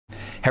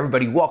Hey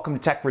everybody, welcome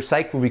to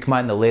Techforpsych, where we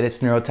combine the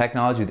latest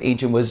neurotechnology with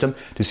ancient wisdom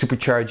to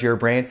supercharge your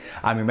brain.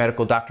 I'm your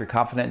medical doctor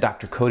confidant,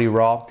 Dr. Cody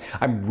Rall.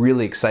 I'm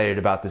really excited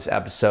about this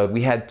episode.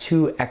 We had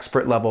two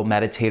expert level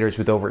meditators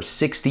with over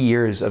 60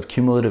 years of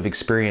cumulative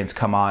experience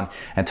come on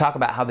and talk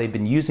about how they've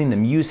been using the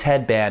Muse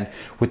Headband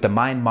with the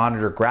Mind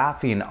Monitor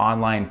Graphene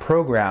online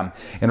program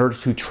in order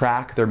to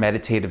track their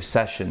meditative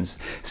sessions.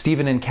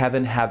 Stephen and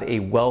Kevin have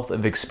a wealth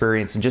of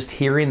experience, and just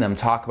hearing them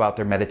talk about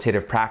their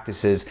meditative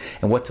practices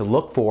and what to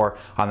look for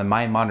on the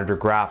Mind Monitor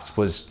graphs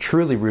was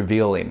truly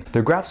revealing.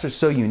 Their graphs are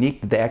so unique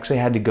that they actually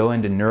had to go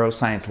into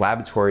neuroscience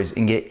laboratories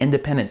and get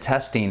independent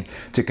testing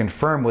to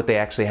confirm what they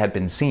actually had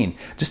been seeing.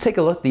 Just take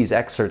a look at these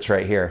excerpts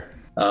right here.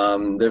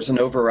 There's an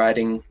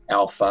overriding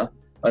alpha,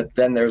 but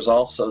then there's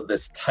also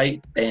this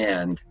tight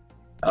band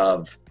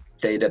of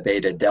theta,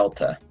 beta,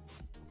 delta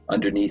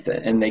underneath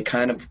it, and they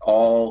kind of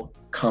all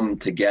come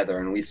together.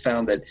 And we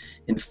found that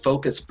in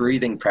focused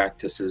breathing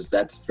practices,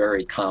 that's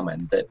very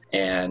common.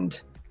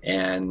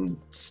 And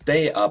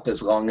stay up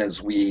as long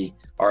as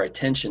our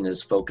attention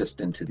is focused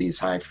into these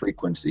high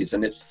frequencies,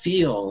 and it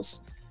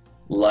feels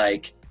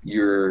like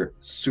you're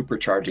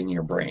supercharging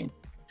your brain.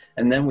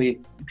 And then we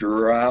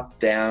drop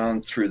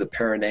down through the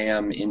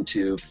perineum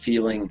into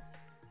feeling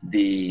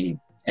the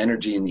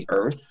energy in the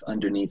earth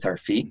underneath our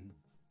feet,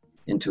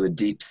 into a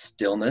deep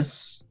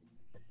stillness.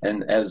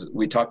 And as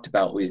we talked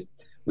about,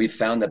 we've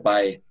found that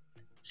by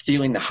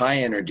feeling the high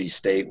energy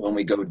state, when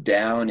we go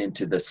down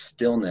into the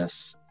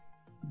stillness,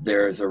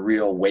 there's a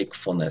real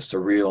wakefulness, a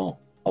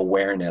real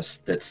awareness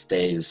that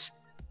stays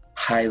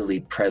highly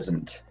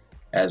present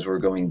as we're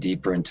going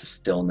deeper into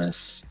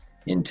stillness,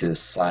 into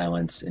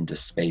silence, into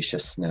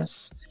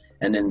spaciousness.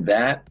 And in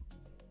that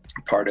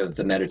part of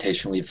the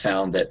meditation, we've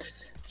found that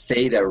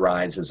theta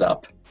rises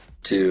up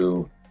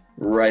to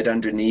right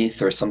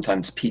underneath or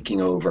sometimes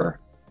peeking over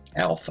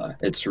alpha.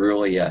 It's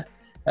really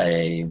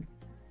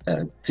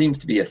seems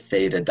to be a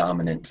theta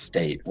dominant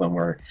state when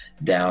we're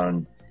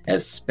down,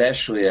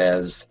 especially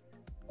as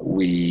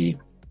we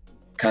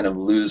kind of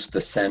lose the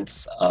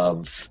sense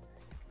of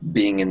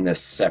being in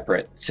this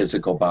separate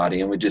physical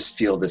body, and we just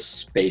feel this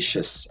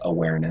spacious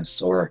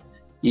awareness, or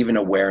even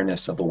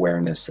awareness of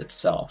awareness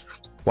itself.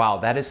 Wow,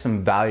 that is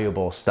some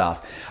valuable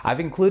stuff.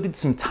 I've included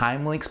some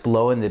time links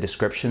below in the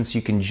description so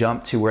you can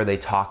jump to where they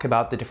talk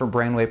about the different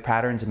brainwave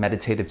patterns and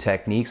meditative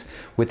techniques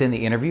within the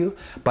interview.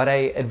 But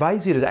I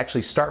advise you to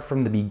actually start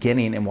from the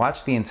beginning and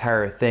watch the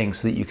entire thing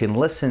so that you can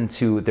listen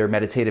to their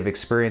meditative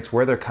experience,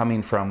 where they're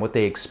coming from, what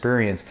they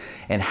experience,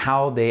 and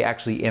how they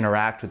actually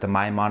interact with the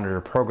Mind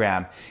Monitor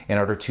program in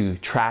order to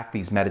track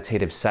these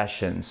meditative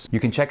sessions.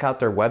 You can check out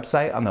their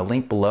website on the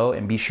link below,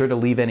 and be sure to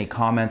leave any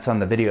comments on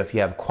the video if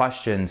you have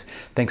questions.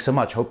 Thanks so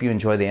much. Hope you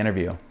enjoy the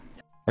interview.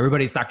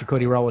 Everybody, it's Dr.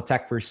 Cody Rall with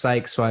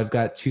Techforpsych. So I've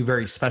got two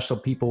very special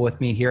people with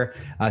me here,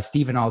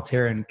 Stephen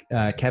Altair and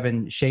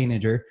Kevin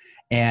Shaninger.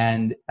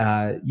 And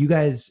you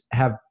guys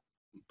have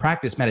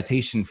practiced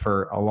meditation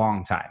for a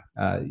long time,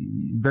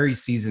 very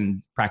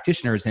seasoned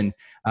practitioners. And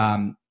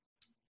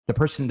the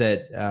person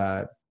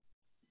that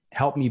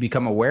helped me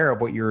become aware of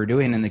what you were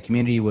doing in the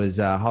community was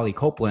Holly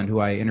Copeland, who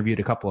I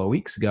interviewed a couple of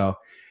weeks ago.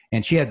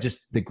 And she had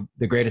just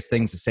the greatest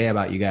things to say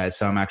about you guys.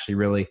 So I'm actually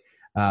really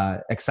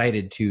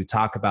excited to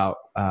talk about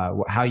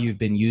how you've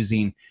been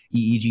using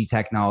EEG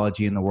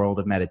technology in the world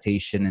of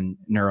meditation and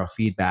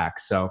neurofeedback.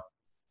 So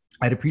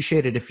I'd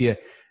appreciate it if you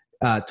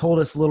told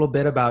us a little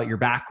bit about your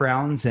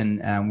backgrounds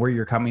and where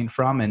you're coming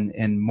from,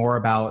 and more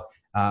about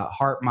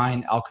Heart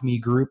Mind Alchemy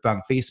Group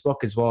on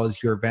Facebook, as well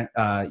as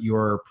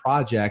your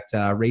project,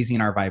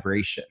 Raising Our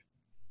Vibration.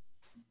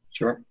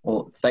 Sure.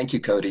 Well, thank you,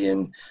 Cody.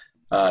 And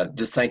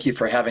just thank you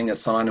for having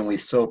us on. And we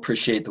so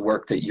appreciate the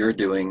work that you're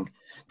doing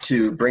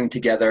to bring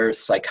together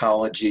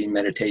psychology,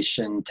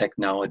 meditation,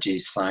 technology,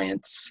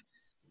 science.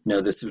 You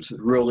know, this is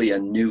really a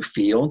new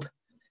field.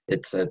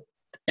 It's a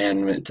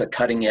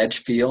cutting edge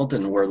field,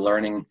 and we're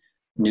learning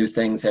new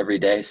things every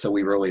day. So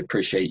we really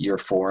appreciate your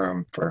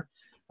forum for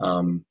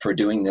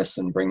doing this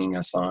and bringing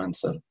us on.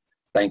 So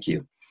thank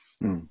you.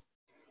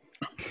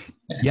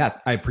 Yeah,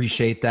 I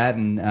appreciate that.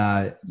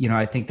 And, you know,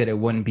 I think that it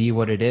wouldn't be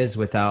what it is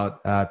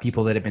without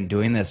people that have been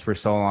doing this for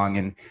so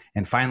long,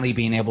 and finally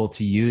being able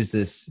to use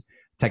this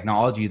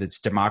technology that's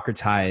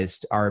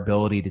democratized our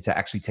ability to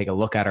actually take a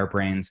look at our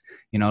brains.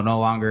 You know, no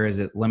longer is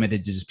it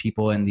limited to just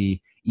people in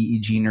the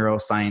EEG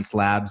neuroscience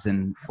labs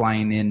and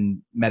flying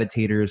in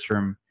meditators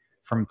from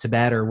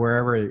Tibet or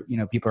wherever, you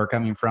know, people are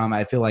coming from.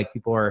 I feel like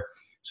people are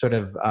sort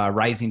of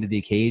rising to the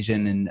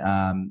occasion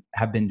and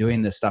have been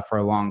doing this stuff for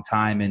a long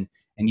time, and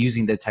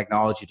using the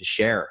technology to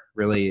share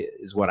really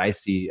is what I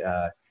see,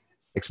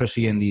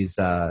 especially in these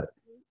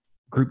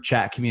group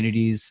chat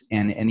communities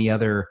and any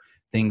other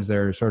things that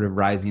are sort of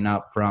rising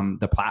up from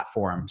the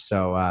platform.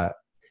 So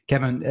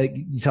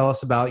Kevin, you tell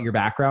us about your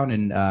background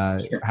and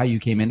Sure. how you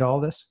came into all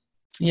this?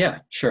 Yeah,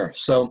 sure.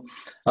 So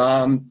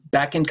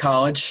back in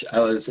college,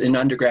 I was in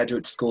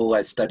undergraduate school.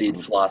 I studied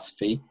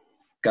philosophy,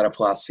 got a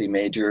philosophy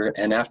major.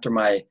 And after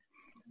my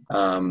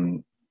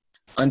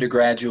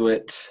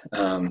undergraduate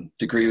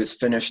degree was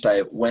finished,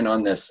 I went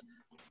on this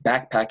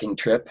backpacking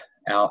trip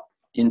out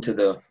into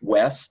the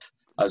West.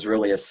 I was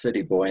really a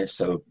city boy,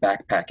 so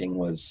backpacking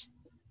was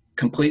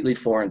completely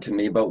foreign to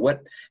me. But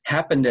what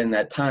happened in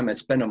that time, I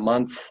spent a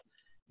month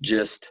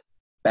just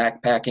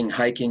backpacking,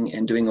 hiking,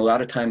 and doing a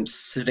lot of time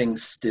sitting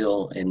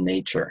still in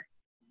nature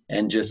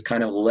and just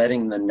kind of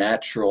letting the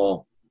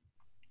natural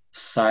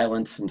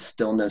silence and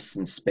stillness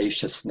and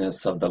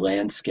spaciousness of the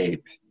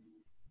landscape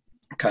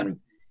kind of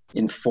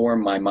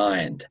inform my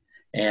mind.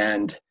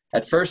 And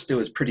at first it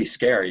was pretty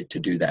scary to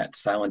do that.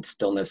 Silence,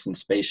 stillness, and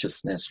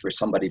spaciousness for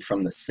somebody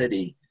from the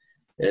city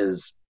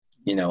is,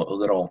 a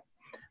little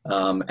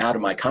out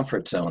of my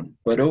comfort zone.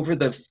 But over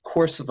the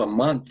course of a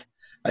month,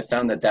 I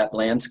found that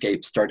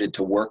landscape started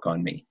to work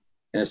on me,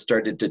 and it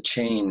started to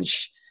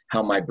change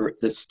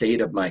the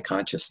state of my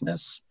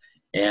consciousness.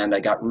 And I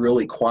got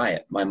really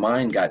quiet. My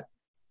mind got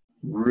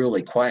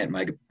really quiet.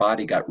 My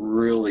body got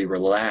really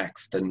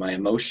relaxed, and my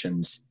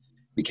emotions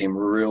became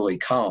really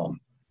calm.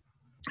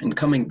 And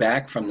coming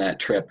back from that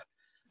trip,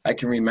 I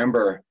can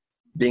remember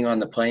being on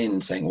the plane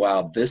and saying,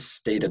 wow, this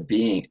state of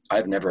being,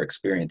 I've never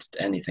experienced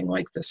anything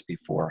like this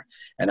before.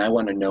 And I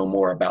want to know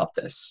more about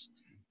this.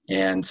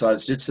 And so I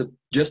was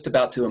just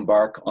about to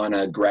embark on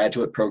a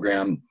graduate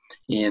program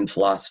in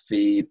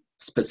philosophy,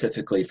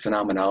 specifically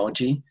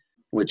phenomenology,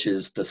 which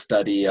is the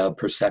study of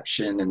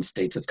perception and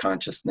states of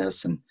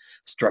consciousness and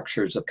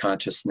structures of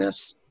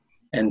consciousness.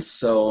 And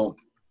so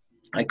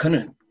I kind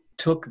of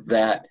took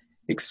that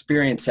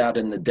experience out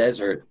in the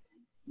desert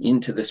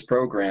into this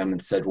program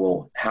and said,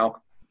 well,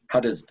 how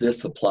does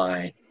this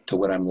apply to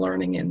what I'm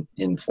learning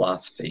in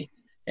philosophy?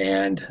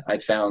 And I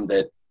found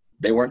that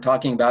they weren't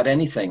talking about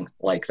anything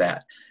like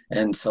that.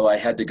 And so I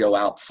had to go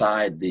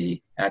outside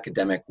the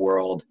academic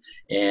world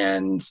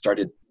and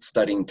started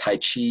studying Tai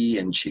Chi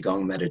and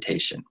Qigong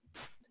meditation.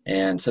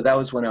 And so that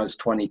was when I was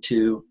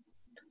 22.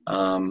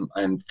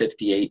 I'm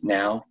 58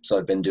 now, so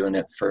I've been doing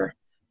it for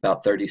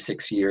about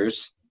 36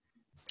 years.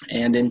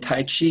 And in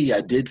Tai Chi,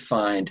 I did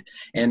find,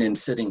 and in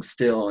sitting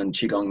still and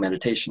Qigong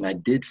meditation, I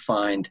did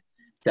find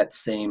that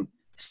same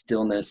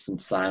stillness and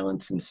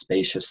silence and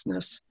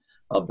spaciousness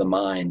of the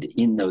mind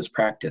in those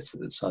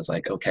practices. So I was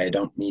like, okay, I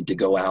don't need to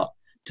go out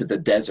to the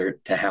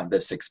desert to have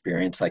this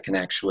experience. I can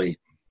actually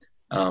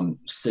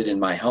sit in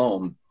my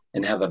home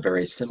and have a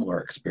very similar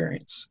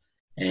experience.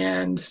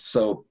 And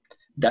so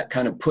that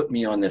kind of put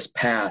me on this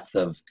path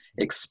of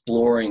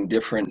exploring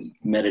different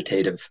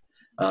meditative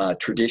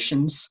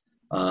traditions,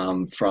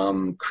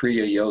 from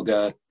Kriya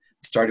Yoga.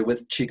 Started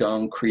with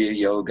Qigong, Kriya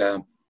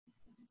Yoga,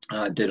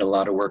 did a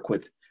lot of work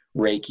with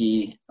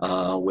Reiki,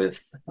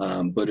 with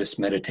Buddhist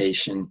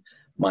meditation,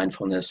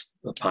 mindfulness,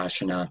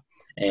 Vipassana,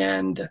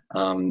 and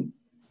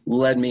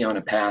led me on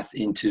a path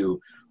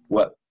into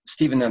what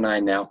Stephen and I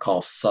now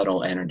call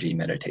subtle energy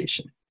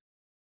meditation.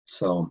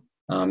 So,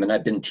 and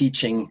I've been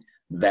teaching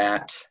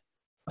that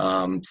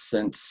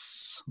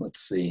since,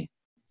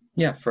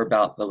 for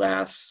about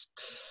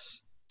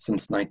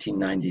since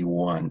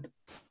 1991.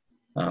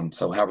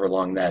 So however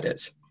long that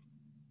is.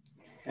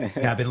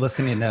 Yeah, I've been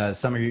listening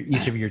to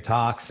each of your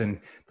talks, and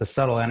the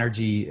subtle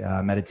energy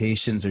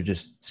meditations are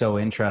just so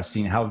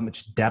interesting, how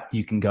much depth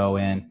you can go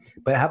in,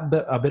 but have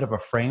a bit of a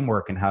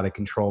framework in how to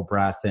control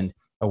breath and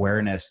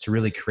awareness to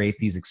really create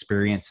these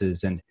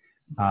experiences, and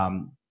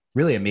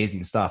really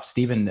amazing stuff.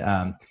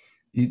 Stephen,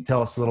 you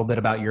tell us a little bit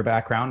about your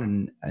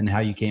background and how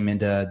you came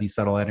into these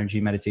subtle energy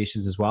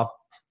meditations as well.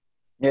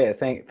 Yeah,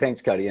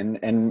 thanks, Cody,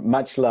 and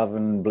much love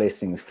and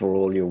blessings for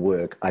all your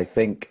work. I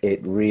think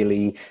it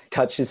really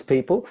touches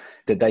people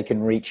that they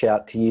can reach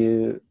out to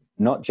you,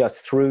 not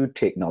just through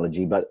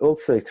technology, but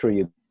also through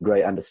your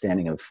great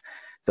understanding of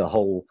the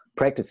whole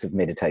practice of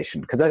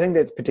meditation. Because I think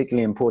that's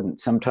particularly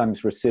important.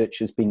 Sometimes research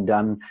has been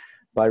done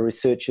by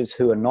researchers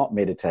who are not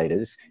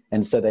meditators,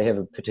 and so they have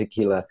a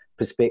particular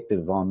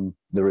perspective on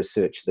the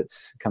research that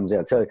comes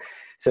out. So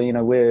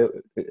we're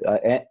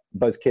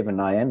both Kevin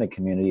and I and the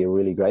community are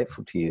really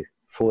grateful to you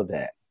for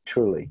that,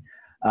 truly.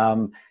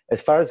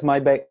 As far as my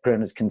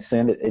background is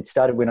concerned, it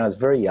started when I was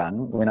very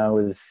young. When I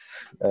was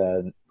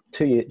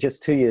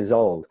just 2 years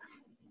old,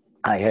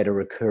 I had a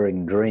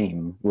recurring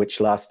dream, which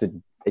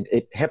lasted,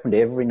 it happened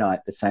every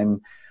night, the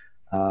same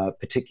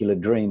particular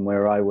dream,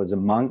 where I was a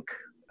monk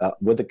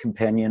with a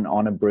companion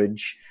on a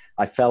bridge.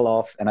 I fell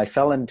off and I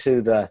fell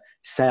into that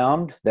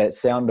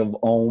sound of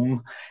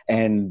Om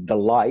and the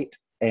light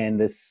and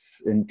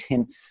this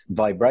intense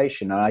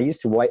vibration. And I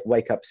used to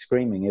wake up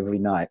screaming every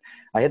night.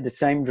 I had the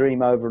same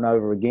dream over and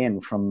over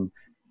again from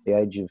the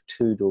age of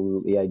 2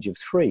 to the age of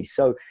 3.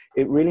 So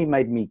it really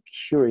made me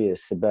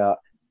curious about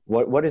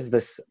what is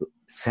this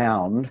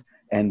sound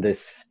and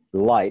this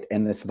light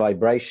and this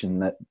vibration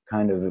that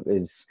kind of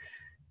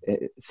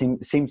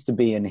seems to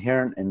be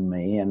inherent in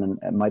me. And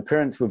my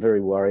parents were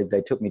very worried.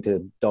 They took me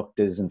to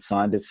doctors and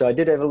scientists. So I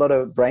did have a lot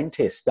of brain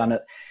tests done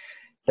at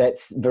that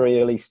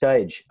very early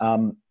stage.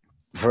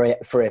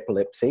 For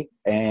epilepsy,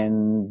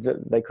 and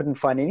they couldn't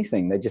find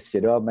anything. They just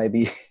said, oh,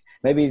 maybe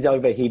he's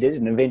overheated.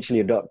 And eventually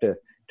a doctor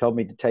told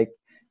me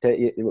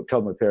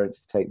told my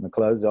parents to take my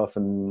clothes off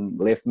and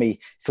left me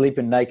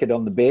sleeping naked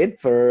on the bed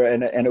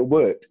and it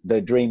worked.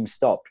 The dream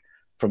stopped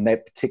from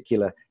that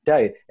particular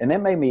day. And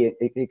that made me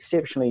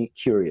exceptionally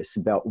curious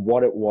about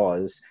what it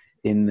was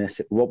in this,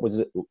 what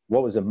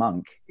was a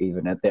monk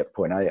even at that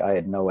point. I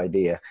had no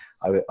idea.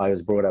 I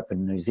was brought up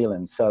in New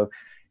Zealand. So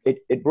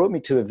it brought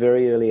me to a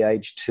very early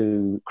age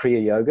to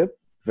Kriya Yoga,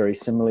 very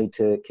similarly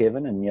to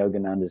Kevin and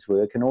Yogananda's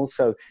work, and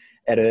also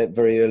at a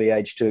very early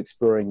age to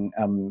exploring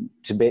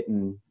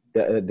Tibetan,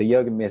 the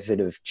yoga method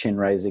of Chen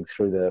Reizig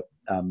through the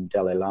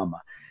Dalai Lama.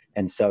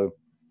 And so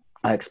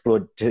I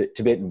explored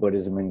Tibetan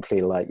Buddhism and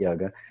clear light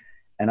yoga.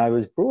 And I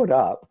was brought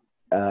up,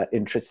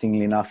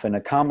 interestingly enough, in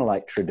a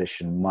Carmelite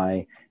tradition.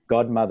 My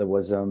godmother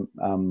was a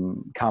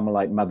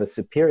Carmelite Mother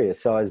Superior.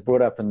 So I was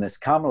brought up in this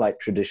Carmelite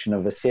tradition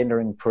of a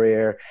centering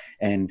prayer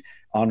and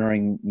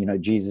honoring,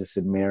 Jesus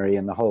and Mary,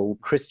 and the whole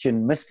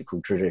Christian mystical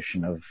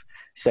tradition of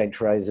Saint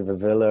Teresa of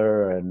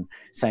Avila and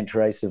Saint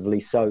Teresa of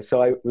Lisieux.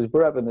 So I was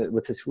brought up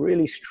with this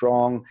really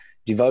strong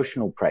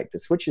devotional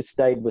practice, which has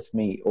stayed with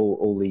me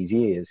all these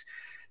years.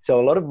 So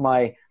a lot of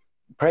my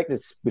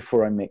practice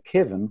before I met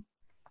Kevin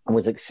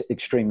was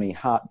extremely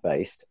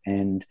heart-based,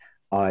 and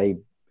I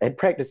had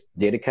practiced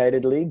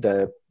dedicatedly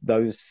the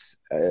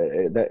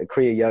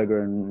Kriya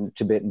Yoga and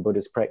Tibetan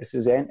Buddhist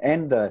practices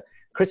and the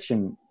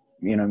Christian,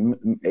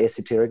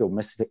 esoteric or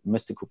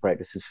mystical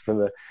practices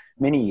for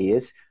many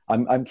years.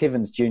 I'm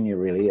Kevin's junior,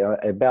 really,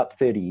 about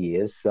 30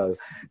 years. So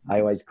I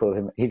always call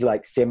him, he's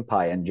like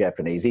senpai in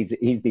Japanese.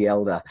 He's the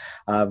elder.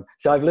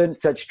 So I've learned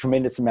such a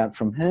tremendous amount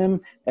from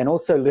him, and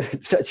also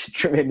learned such a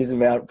tremendous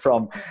amount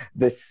from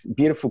this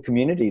beautiful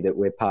community that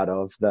we're part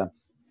of, the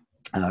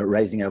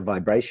Raising Our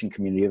Vibration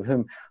community, of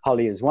whom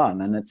Holly is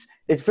one. And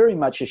it's very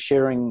much a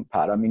sharing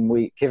part. I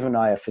mean, Kevin and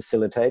I are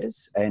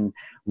facilitators, and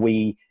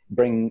we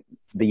bring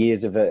the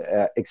years of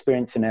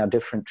experience in our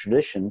different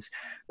traditions,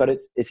 but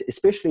it's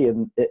especially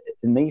in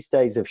these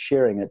days of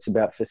sharing, it's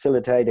about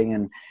facilitating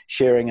and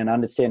sharing and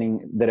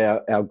understanding that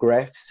our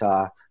graphs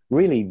are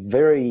really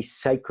very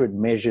sacred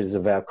measures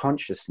of our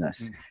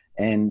consciousness.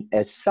 And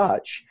as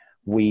such,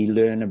 we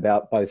learn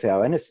about both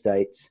our inner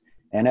states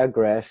and our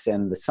graphs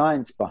and the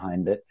science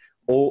behind it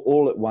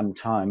all at one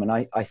time. And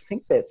I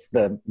think that's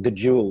the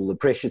jewel, the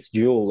precious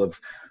jewel of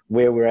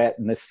where we're at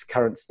in this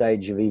current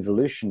stage of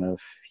evolution of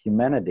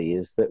humanity,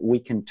 is that we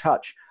can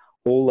touch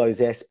all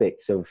those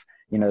aspects of,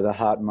 the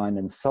heart, mind,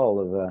 and soul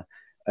of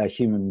a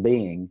human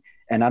being,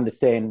 and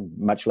understand,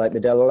 much like the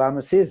Dalai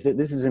Lama says, that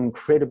this is an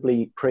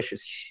incredibly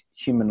precious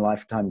human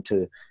lifetime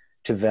to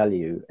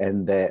value,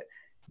 and that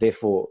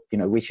therefore,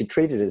 we should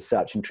treat it as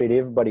such and treat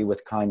everybody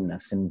with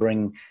kindness and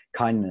bring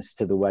kindness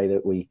to the way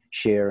that we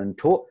share and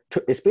talk,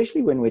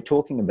 especially when we're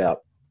talking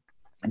about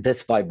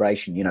this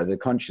vibration, the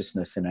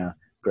consciousness in our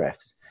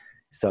graphs.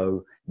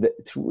 So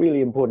it's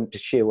really important to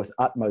share with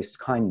utmost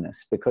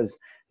kindness, because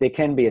there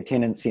can be a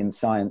tendency in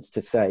science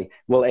to say,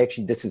 well,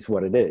 actually, this is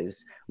what it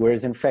is.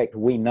 Whereas, in fact,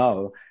 we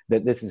know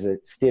that this is a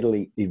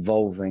steadily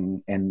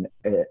evolving and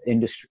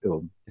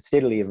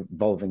steadily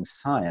evolving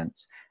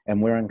science,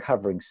 and we're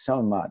uncovering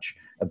so much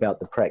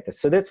about the practice.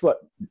 So that's what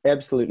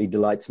absolutely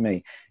delights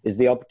me, is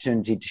the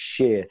opportunity to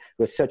share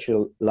with such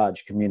a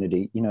large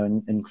community,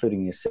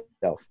 including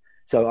yourself.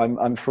 So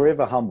I'm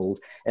forever humbled,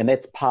 and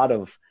that's part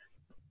of,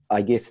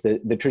 I guess,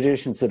 the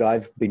traditions that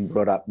I've been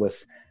brought up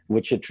with,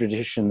 which are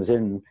traditions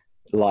in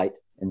light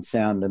and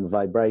sound and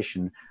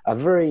vibration, are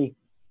very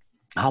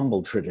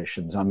humble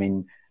traditions. I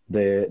mean,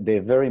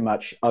 they're very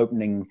much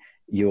opening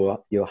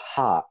your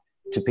heart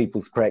to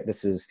people's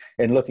practices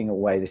and looking at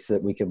ways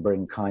that we can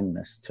bring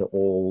kindness to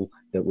all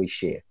that we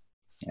share.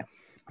 Yeah.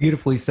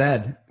 Beautifully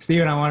said.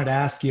 Stephen, I wanted to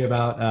ask you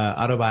about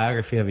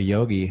Autobiography of a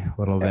Yogi a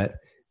little bit.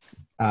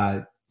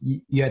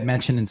 You had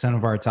mentioned in some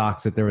of our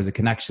talks that there was a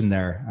connection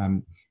there.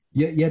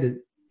 Did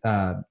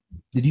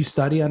you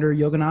study under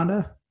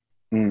Yogananda?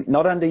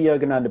 Not under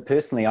Yogananda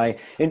personally.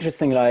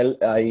 Interestingly,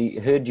 I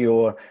heard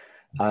your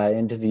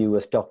interview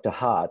with Dr.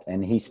 Hart,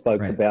 and he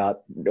spoke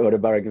about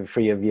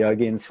Autobiography of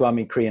Yogi and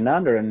Swami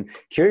Kriyananda, and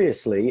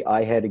curiously,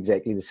 I had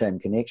exactly the same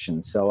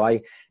connection. So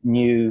I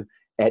knew,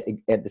 at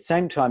the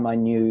same time, I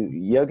knew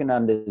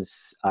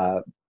Yogananda's,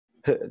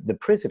 the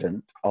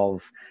president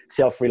of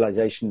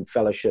Self-Realization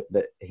Fellowship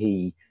that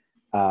he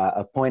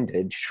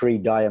appointed, Sri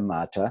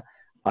Dayamata.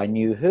 I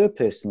knew her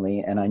personally,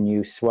 and I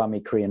knew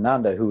Swami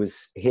Kriyananda, who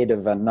was head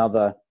of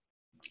another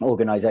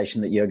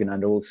organization that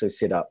Yogananda also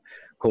set up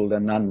called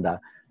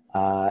Ananda.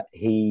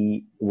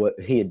 He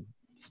had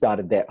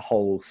started that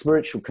whole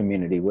spiritual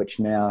community, which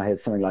now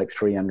has something like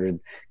 300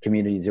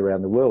 communities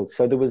around the world.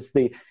 So there was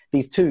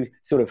these two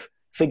sort of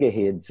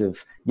figureheads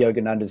of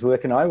Yogananda's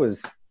work, and I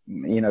was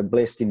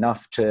blessed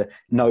enough to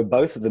know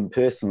both of them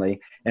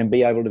personally and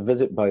be able to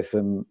visit both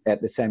of them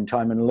at the same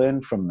time and learn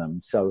from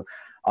them. So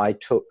I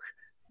took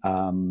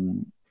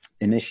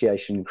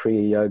initiation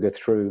Kriya Yoga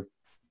through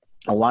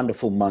a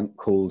wonderful monk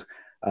called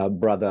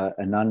Brother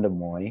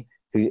Anandamoy,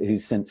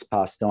 who's since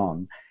passed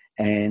on.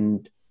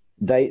 And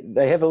they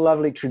have a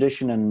lovely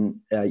tradition in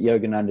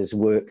Yogananda's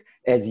work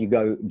as you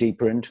go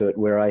deeper into it,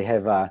 where I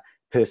have a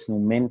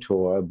personal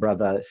mentor,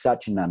 Brother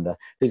Satyananda,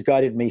 who's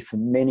guided me for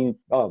many,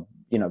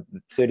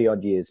 30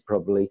 odd years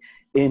probably,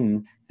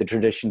 in the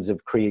traditions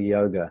of Kriya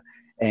Yoga.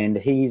 And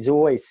he's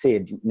always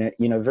said,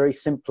 very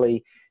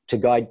simply, to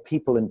guide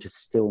people into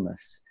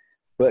stillness.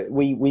 But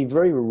we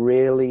very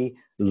rarely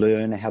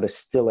learn how to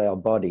still our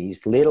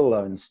bodies, let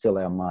alone still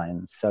our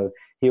minds. So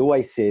he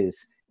always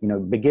says,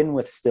 begin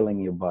with stilling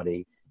your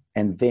body,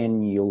 and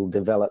then you'll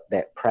develop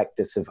that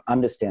practice of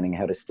understanding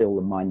how to still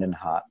the mind and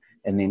heart,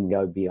 and then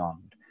go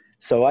beyond.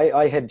 So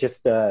I had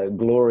just a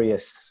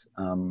glorious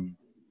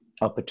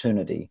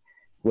opportunity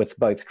with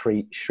both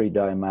Sri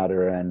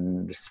Dayamata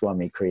and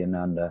Swami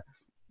Kriyananda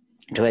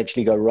to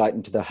actually go right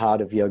into the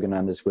heart of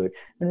Yogananda's work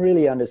and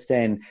really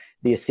understand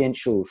the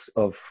essentials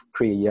of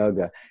Kriya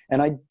Yoga.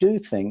 And I do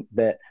think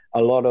that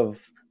a lot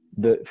of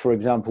for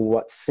example,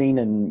 what's seen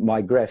in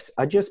my graphs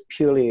are just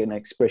purely an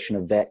expression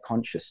of that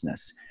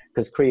consciousness,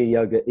 because Kriya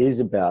Yoga is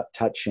about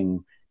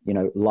touching,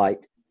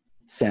 light,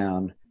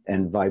 sound,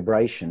 and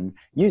vibration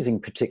using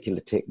particular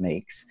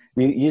techniques,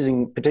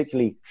 using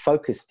particularly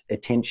focused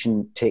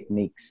attention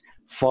techniques,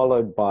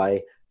 followed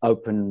by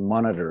open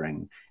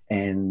monitoring,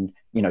 and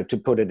to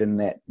put it in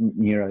that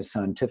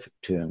neuroscientific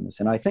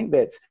terms. And I think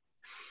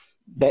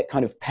that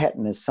kind of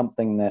pattern is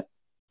something that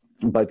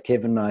both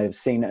Kevin and I have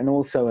seen, and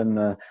also in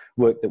the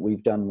work that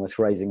we've done with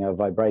raising our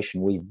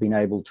vibration, we've been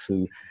able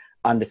to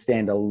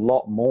understand a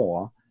lot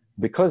more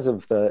because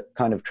of the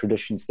kind of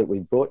traditions that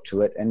we've brought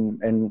to it,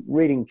 and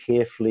reading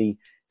carefully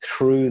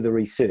through the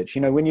research.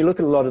 When you look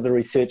at a lot of the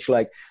research,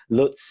 like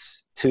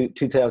Lutz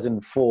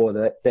 2004,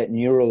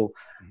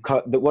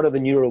 what are the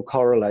neural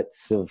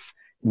correlates of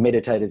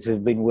meditators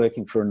who've been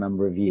working for a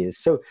number of years.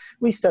 So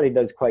we studied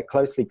those quite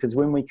closely, because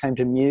when we came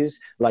to Muse,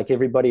 like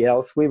everybody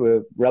else, we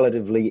were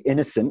relatively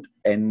innocent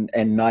and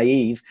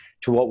naive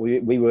to what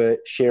we were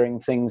sharing,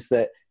 things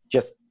that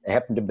just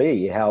happened to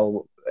be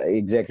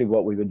exactly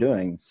what we were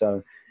doing.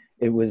 So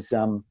it was,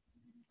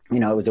 it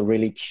was a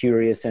really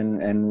curious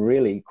and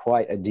really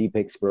quite a deep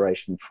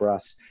exploration for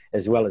us,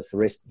 as well as the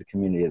rest of the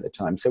community at the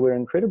time. So we're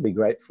incredibly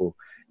grateful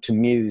to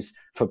Muse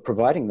for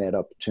providing that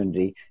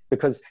opportunity,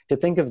 because to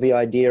think of the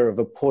idea of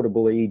a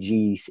portable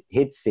EEG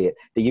headset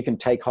that you can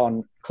take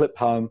on, clip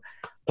home,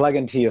 plug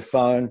into your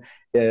phone,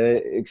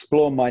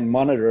 explore Mind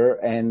Monitor,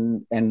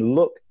 and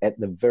look at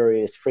the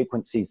various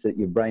frequencies that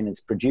your brain is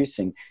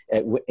producing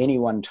at any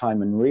one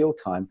time in real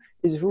time,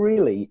 is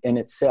really in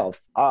itself,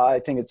 I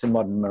think it's a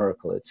modern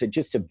miracle. It's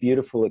just a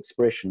beautiful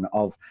expression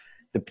of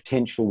the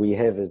potential we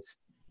have as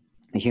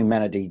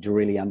humanity to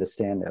really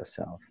understand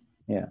ourselves.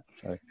 Yeah.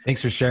 So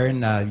thanks for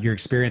sharing your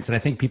experience. And I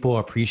think people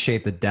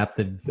appreciate the depth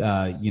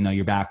of,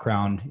 your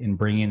background in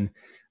bringing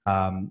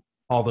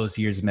all those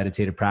years of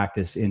meditative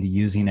practice into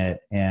using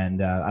it.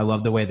 And I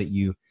love the way that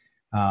you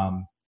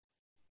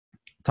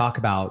talk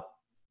about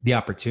the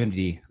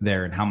opportunity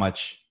there and how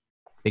much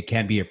it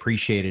can be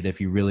appreciated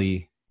if you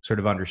really sort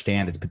of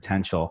understand its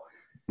potential.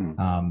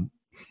 And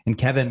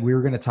Kevin, we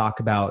were going to talk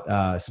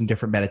about some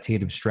different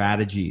meditative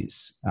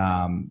strategies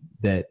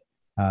that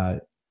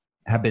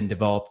have been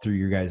developed through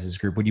your guys'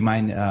 group. Would you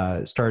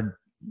mind start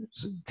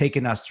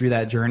taking us through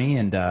that journey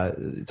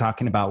and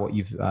talking about what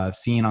you've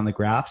seen on the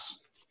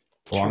graphs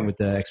along with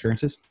the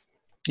experiences?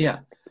 Yeah.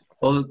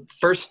 Well, the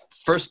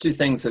first two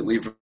things that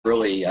we've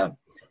really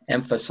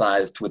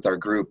emphasized with our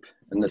group,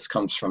 and this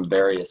comes from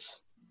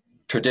various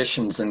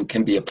traditions and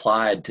can be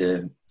applied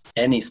to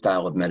any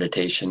style of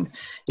meditation,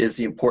 is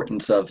the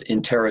importance of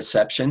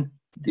interoception,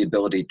 the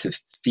ability to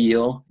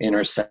feel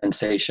inner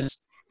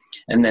sensations,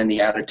 and then the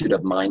attitude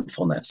of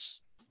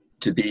mindfulness,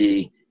 to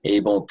be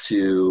able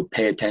to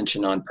pay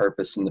attention on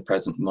purpose in the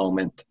present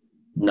moment,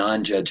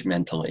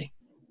 non-judgmentally,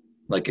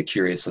 like a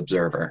curious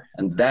observer.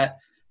 And that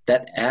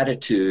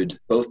attitude,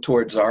 both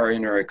towards our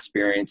inner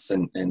experience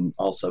and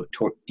also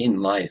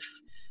in life,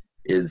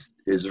 is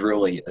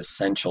really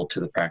essential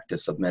to the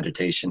practice of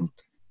meditation,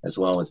 as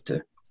well as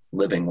to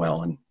living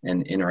well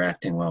and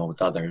interacting well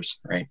with others,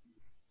 right?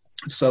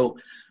 So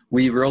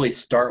we really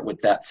start with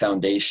that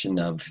foundation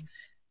of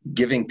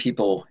giving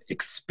people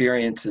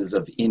experiences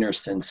of inner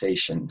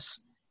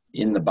sensations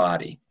in the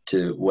body,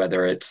 to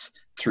whether it's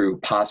through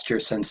posture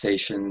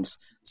sensations,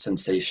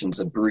 sensations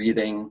of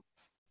breathing,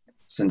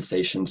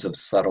 sensations of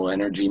subtle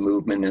energy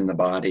movement in the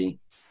body,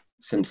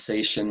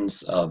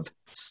 sensations of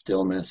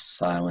stillness,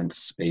 silence,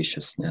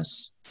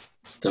 spaciousness.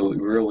 So we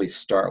really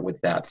start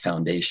with that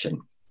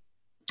foundation.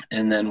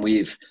 And then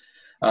we've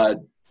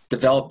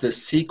developed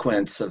this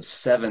sequence of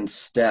 7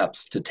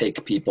 steps to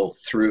take people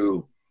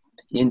through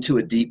into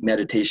a deep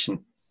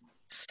meditation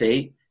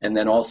state, and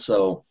then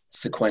also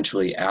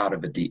sequentially out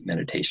of a deep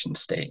meditation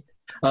state.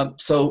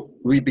 So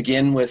we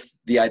begin with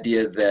the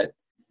idea that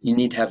you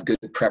need to have good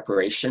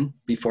preparation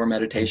before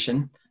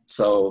meditation.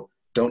 So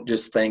don't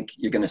just think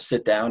you're going to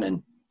sit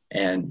down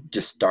and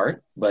just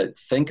start, but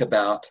think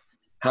about,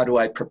 how do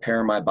I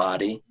prepare my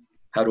body?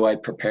 How do I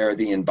prepare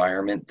the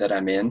environment that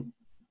I'm in?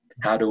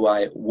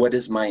 What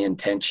is my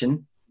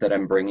intention that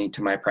I'm bringing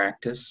to my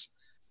practice?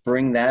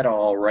 Bring that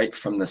all right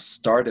from the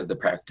start of the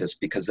practice,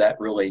 because that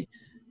really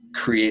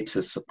creates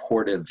a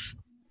supportive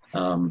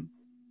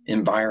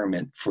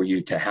environment for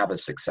you to have a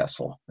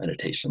successful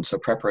meditation. So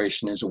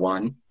preparation is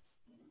one.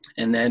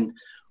 And then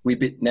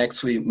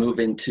next we move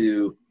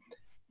into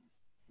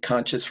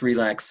conscious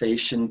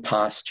relaxation,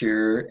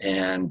 posture,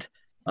 and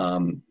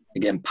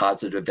again,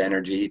 positive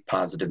energy,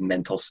 positive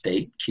mental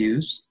state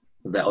cues.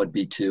 That would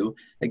be 2.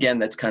 Again,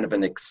 that's kind of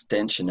an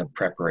extension of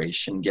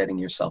preparation, getting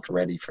yourself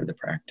ready for the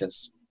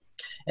practice.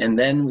 And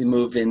then we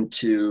move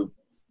into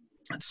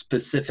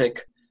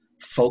specific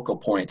focal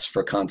points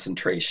for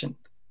concentration.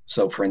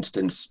 So for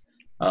instance,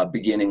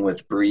 beginning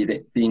with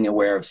breathing, being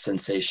aware of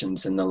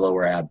sensations in the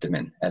lower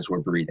abdomen as we're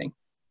breathing.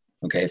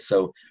 Okay,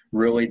 so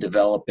really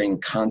developing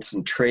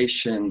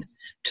concentration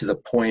to the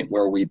point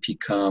where we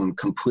become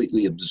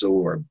completely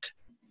absorbed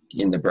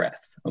in the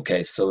breath.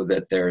 Okay, so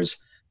that there's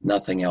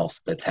nothing else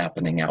that's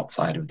happening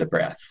outside of the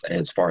breath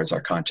as far as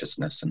our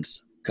consciousness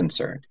is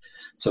concerned.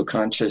 So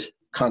conscious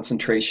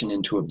concentration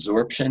into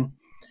absorption.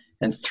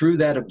 And through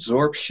that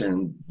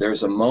absorption,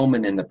 there's a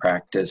moment in the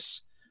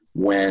practice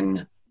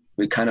when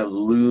we kind of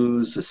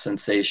lose the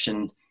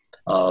sensation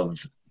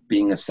of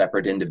being a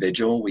separate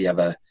individual. We have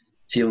a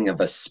feeling of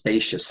a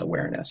spacious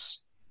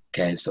awareness.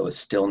 Okay, so a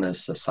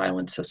stillness, a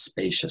silence, a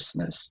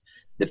spaciousness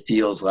that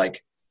feels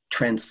like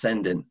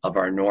transcendent of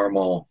our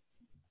normal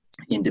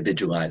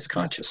individualized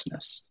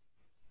consciousness.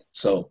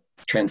 So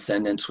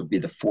transcendence would be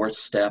the 4th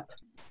step,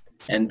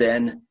 and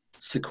then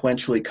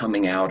sequentially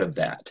coming out of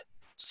that.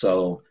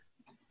 So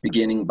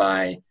beginning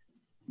by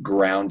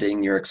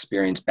grounding your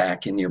experience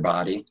back in your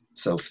body.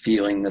 So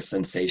feeling the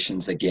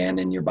sensations again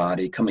in your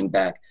body, coming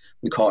back,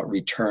 we call it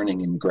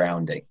returning and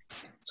grounding.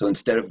 So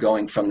instead of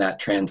going from that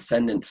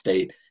transcendent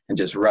state and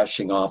just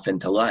rushing off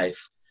into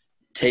life,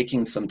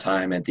 taking some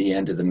time at the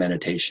end of the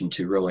meditation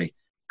to really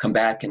come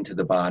back into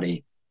the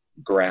body,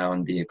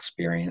 ground the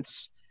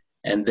experience,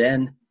 and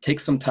then take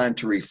some time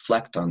to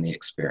reflect on the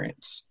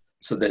experience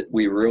so that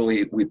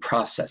we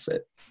process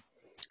it.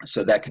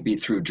 So that could be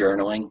through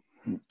journaling,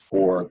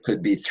 or it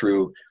could be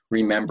through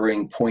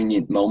remembering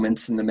poignant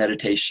moments in the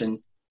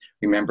meditation,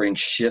 remembering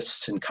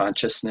shifts in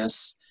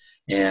consciousness,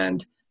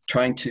 and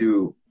trying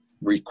to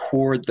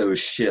record those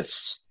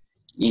shifts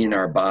in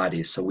our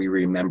bodies so we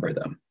remember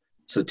them.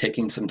 So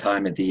taking some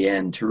time at the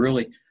end to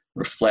really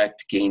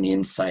reflect, gain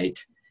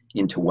insight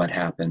into what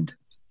happened.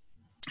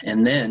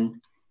 And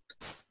then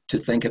to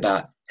think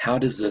about, how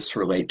does this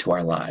relate to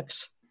our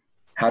lives?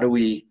 How do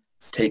we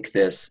take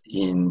this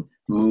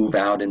move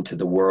out into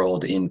the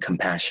world in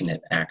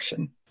compassionate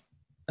action?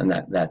 And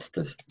that's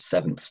the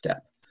 7th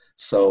step.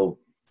 So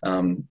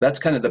that's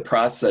kind of the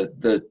process,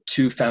 the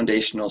 2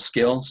 foundational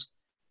skills,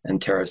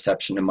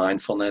 interoception and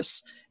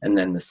mindfulness, and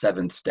then the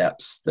 7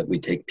 steps that we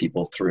take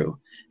people through.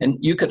 And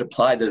you could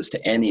apply those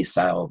to any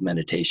style of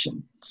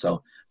meditation.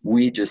 So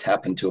we just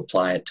happen to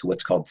apply it to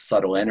what's called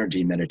subtle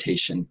energy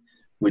meditation,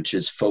 which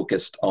is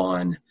focused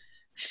on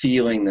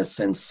feeling the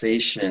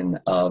sensation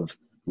of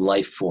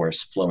life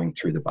force flowing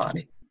through the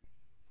body.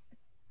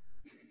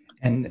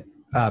 And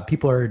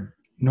people are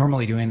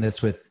normally doing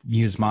this with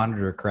Muse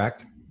Monitor,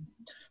 correct?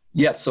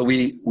 Yes, so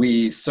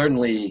we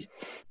certainly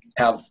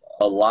have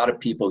a lot of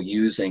people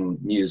using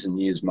Muse and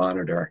Muse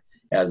Monitor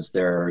as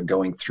they're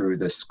going through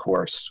this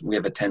course. We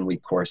have a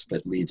 10-week course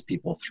that leads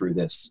people through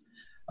this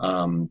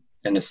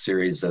in a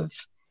series of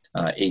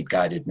 8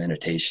 guided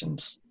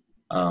meditations.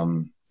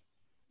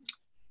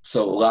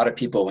 So a lot of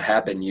people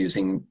have been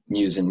using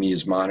Muse and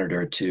Muse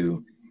Monitor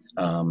to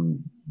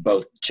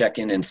both check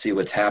in and see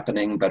what's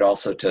happening, but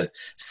also to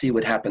see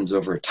what happens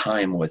over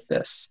time with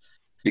this.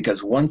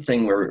 Because one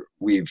thing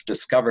we've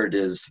discovered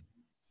is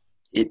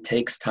it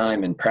takes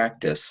time and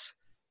practice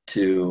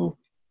to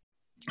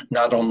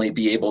not only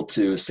be able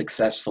to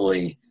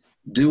successfully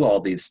do all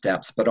these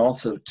steps, but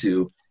also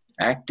to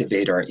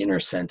activate our inner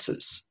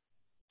senses.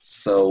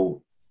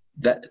 So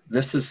that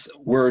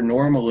we're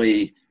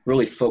normally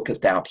really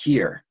focused out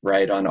here,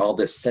 right, on all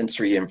this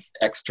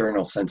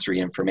external sensory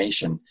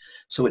information.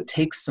 So it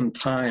takes some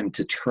time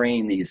to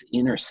train these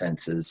inner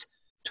senses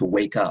to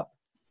wake up,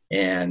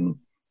 and,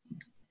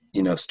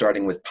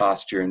 starting with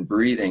posture and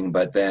breathing,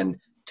 but then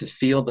to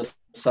feel the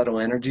subtle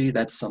energy,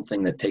 that's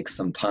something that takes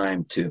some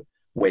time to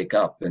wake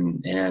up.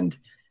 And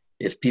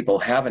if people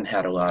haven't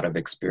had a lot of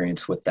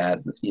experience with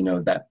that,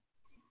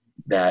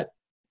 that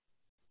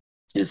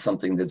is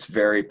something that's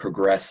very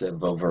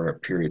progressive over a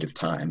period of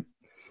time.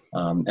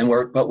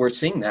 But we're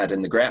seeing that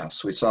in the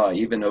graphs. We saw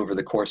even over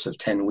the course of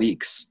 10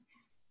 weeks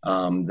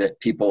that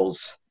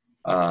people's,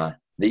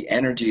 the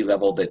energy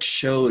level that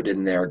showed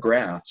in their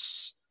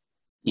graphs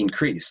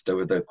increased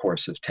over the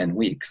course of 10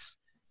 weeks.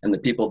 And the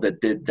people that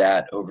did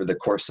that over the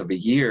course of a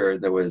year,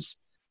 there was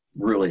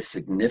really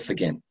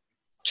significant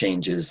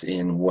changes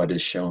in what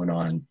is shown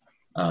on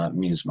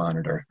Muse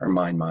Monitor or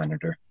Mind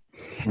Monitor.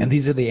 And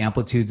these are the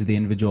amplitudes of the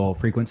individual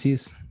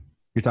frequencies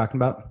you're talking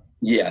about?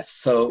 Yes.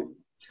 So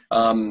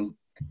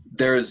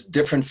there's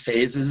different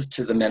phases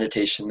to the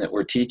meditation that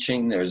we're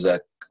teaching. There's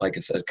like I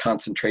said,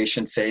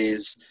 concentration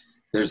phase.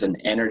 There's an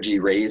energy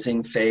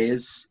raising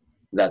phase.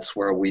 That's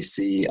where we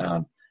see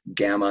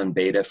gamma and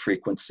beta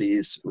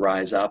frequencies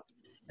rise up.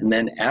 And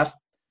then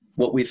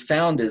what we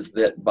found is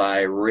that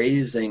by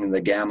raising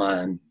the gamma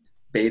and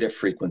beta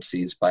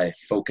frequencies, by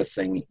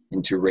focusing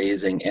into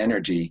raising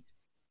energy,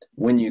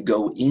 when you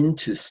go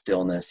into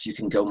stillness, you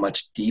can go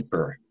much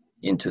deeper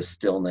into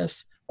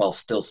stillness while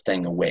still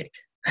staying awake.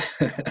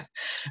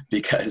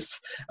 Because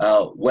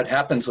what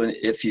happens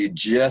if you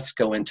just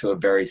go into a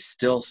very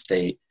still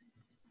state,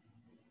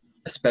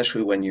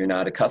 especially when you're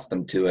not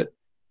accustomed to it,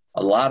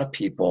 a lot of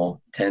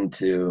people tend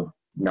to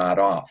nod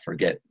off or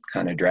get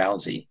kind of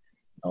drowsy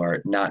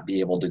or not be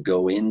able to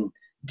go in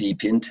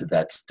deep into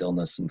that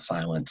stillness and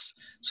silence.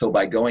 So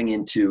by going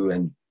into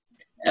an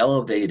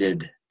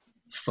elevated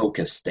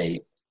focus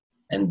state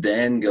and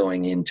then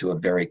going into a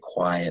very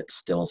quiet,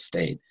 still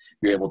state,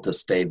 you're able to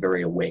stay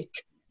very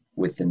awake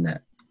within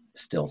that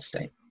still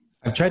state.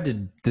 I've tried to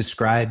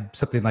describe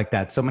something like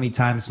that so many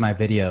times in my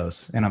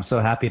videos, and I'm so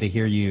happy to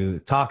hear you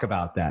talk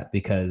about that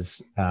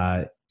because,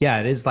 yeah,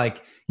 it is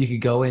like you could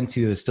go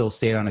into a still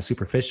state on a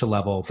superficial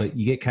level, but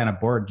you get kind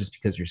of bored just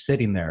because you're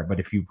sitting there. But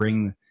if you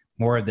bring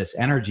more of this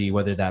energy,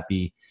 whether that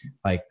be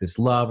like this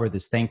love or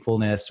this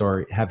thankfulness,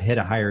 or have hit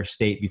a higher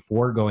state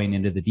before going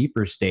into the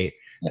deeper state,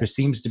 there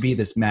seems to be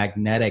this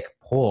magnetic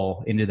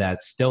pull into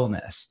that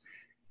stillness.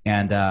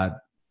 And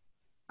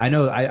I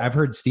know I've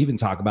heard Stephen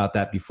talk about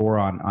that before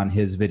on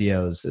his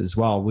videos as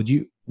well.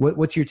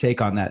 What's your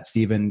take on that,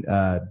 Stephen?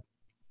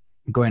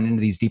 Going into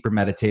these deeper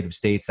meditative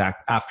states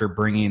after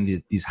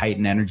bringing these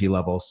heightened energy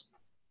levels?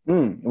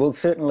 Well,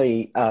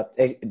 certainly,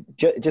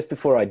 just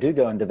before I do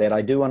go into that,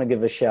 I do want to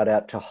give a shout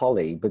out to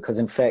Holly, because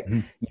in fact,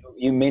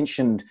 you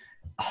mentioned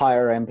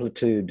higher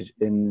amplitude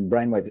in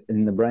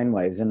the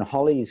brainwaves, and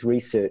Holly's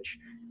research,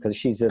 because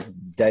she's a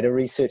data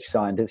research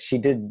scientist, she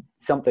did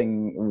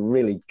something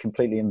really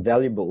completely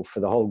invaluable for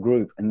the whole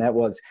group, and that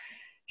was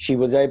she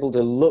was able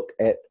to look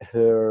at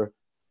her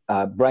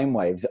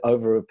brainwaves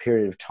over a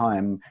period of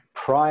time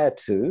prior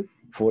to,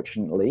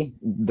 fortunately,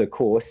 the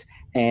course,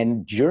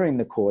 and during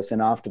the course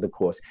and after the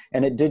course.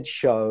 And it did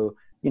show,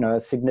 a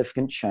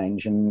significant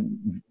change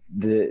in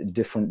the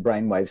different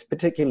brainwaves,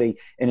 particularly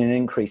in an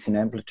increase in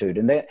amplitude.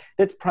 And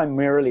that's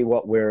primarily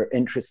what we're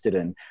interested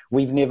in.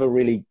 We've never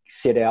really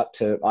set out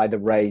to either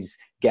raise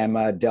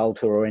gamma,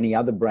 delta, or any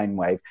other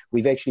brainwave.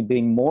 We've actually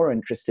been more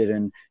interested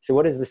in, so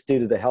what does this do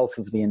to the health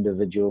of the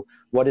individual?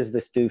 What does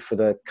this do for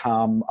the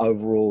calm,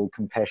 overall,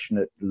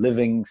 compassionate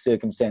living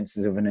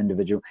circumstances of an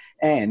individual?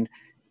 And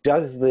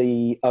does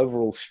the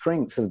overall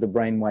strength of the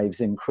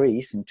brainwaves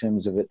increase in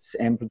terms of its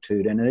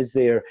amplitude? And is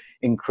there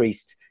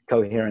increased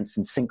coherence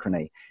and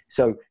synchrony?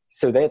 So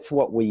that's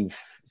what we've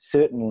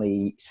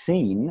certainly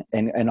seen.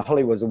 And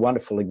Holly was a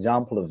wonderful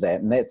example of that.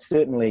 And that's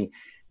certainly,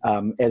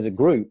 as a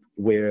group,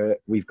 where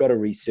we've got a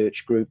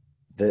research group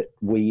that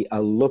we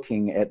are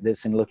looking at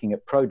this and looking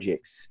at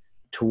projects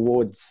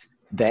towards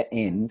that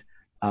end,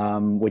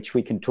 which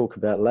we can talk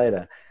about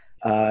later.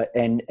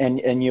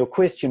 And your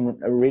question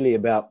really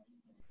about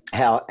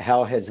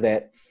how has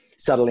that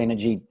subtle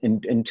energy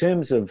in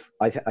terms of,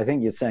 I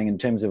think you're saying in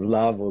terms of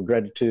love or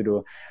gratitude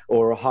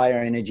or higher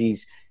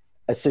energies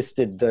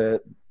assisted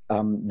the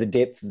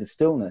depth of the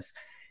stillness?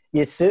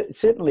 Yes,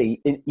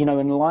 certainly,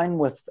 in line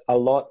with a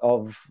lot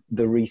of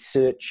the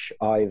research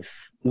I've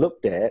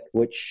looked at,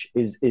 which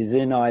is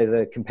in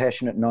either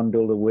compassionate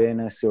non-dual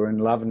awareness or in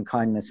love and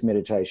kindness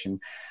meditation,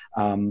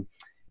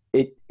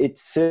 it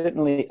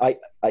certainly,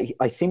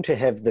 I seem to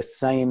have the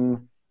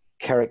same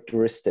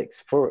characteristics.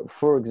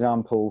 For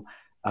example,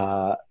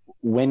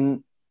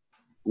 when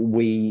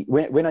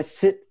I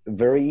sit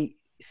very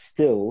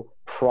still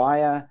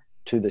prior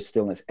to the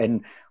stillness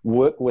and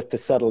work with the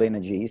subtle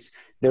energies,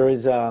 there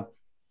is a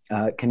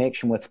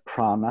connection with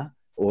prana,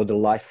 or the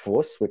life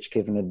force, which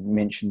Kevin had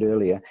mentioned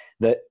earlier,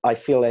 that I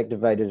feel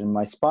activated in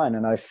my spine.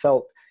 And I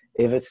felt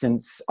ever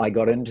since I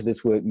got into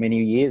this work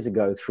many years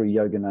ago through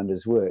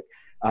Yogananda's work.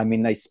 I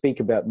mean, they speak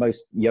about,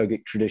 most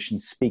yogic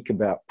traditions speak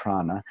about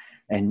prana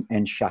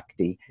and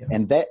Shakti. Yeah.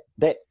 And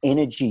that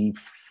energy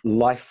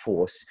life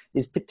force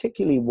is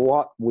particularly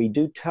what we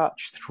do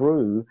touch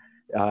through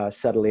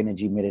subtle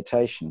energy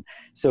meditation.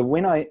 So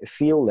when I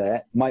feel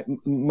that,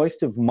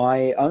 most of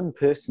my own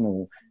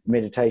personal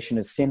meditation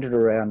is centered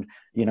around,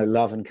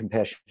 love and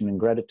compassion and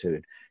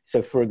gratitude.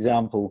 So for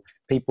example,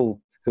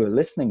 people who are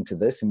listening to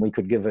this, and we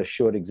could give a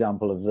short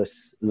example of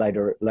this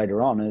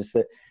later on, is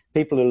that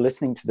people who are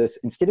listening to this,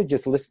 instead of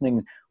just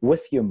listening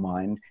with your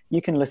mind,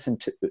 you can listen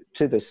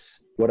to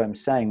this, what I'm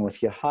saying,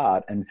 with your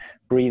heart, and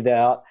breathe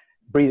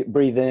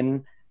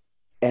in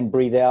and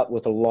breathe out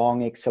with a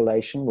long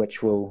exhalation,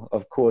 which will,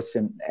 of course,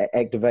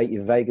 activate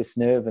your vagus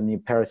nerve and your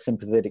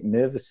parasympathetic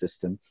nervous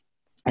system.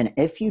 And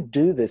if you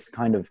do this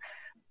kind of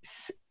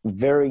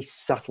very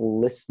subtle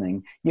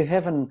listening, you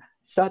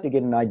start to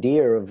get an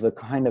idea of the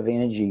kind of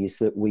energies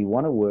that we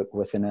want to work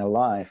with in our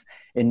life.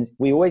 And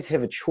we always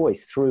have a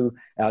choice through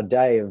our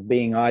day of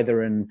being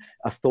either in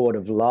a thought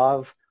of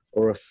love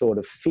or a thought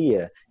of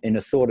fear, in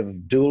a thought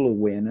of dual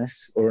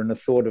awareness or in a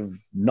thought of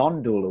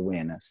non-dual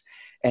awareness.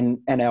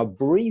 And our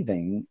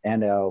breathing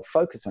and our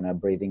focus on our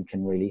breathing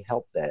can really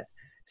help that.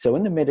 So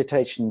in the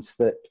meditations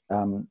that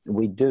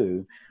we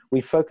do,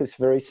 we focus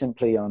very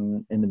simply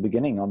in the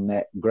beginning on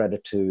that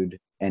gratitude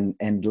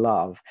and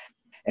love,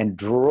 and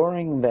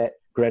drawing that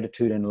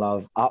gratitude and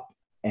love up,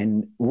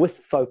 and with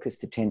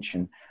focused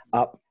attention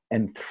up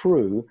and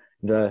through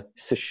the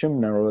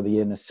sushumna, or the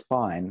inner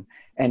spine.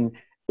 And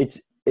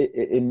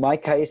in my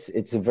case,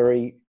 it's a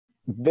very,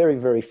 very,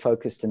 very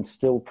focused and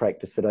still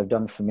practice that I've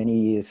done for many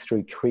years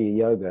through Kriya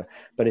Yoga.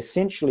 But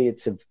essentially,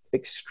 it's an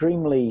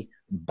extremely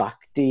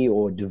bhakti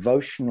or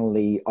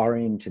devotionally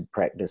oriented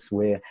practice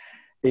where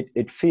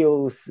it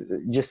feels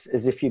just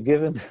as if you're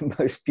given the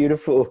most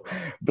beautiful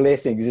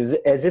blessings,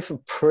 as if a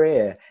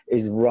prayer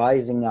is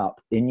rising up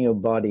in your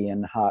body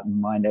and heart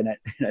and mind. And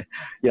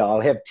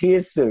I'll have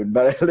tears soon,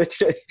 but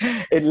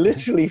it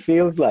literally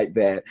feels like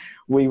that.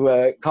 We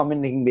were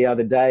commenting the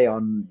other day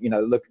on,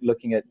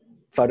 looking at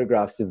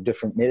photographs of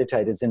different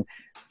meditators, and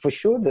for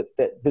sure that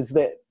there's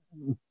that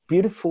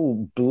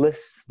beautiful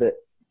bliss that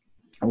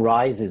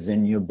rises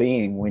in your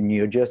being when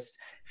you just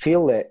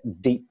feel that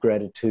deep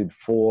gratitude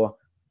for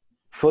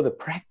the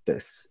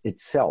practice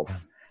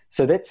itself.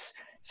 So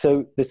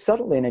the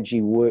subtle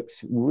energy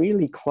works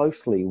really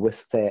closely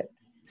with that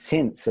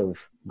sense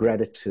of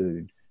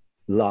gratitude,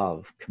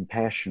 love,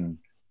 compassion,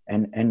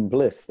 and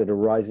bliss that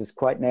arises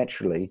quite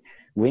naturally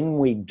when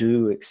we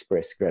do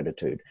express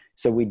gratitude.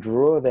 So we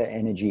draw that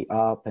energy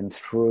up and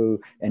through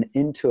and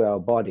into our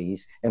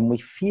bodies, and we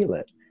feel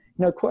it.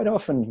 Quite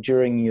often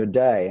during your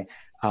day,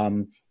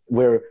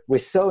 we're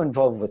so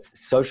involved with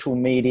social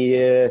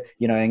media,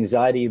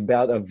 anxiety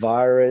about a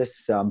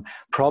virus,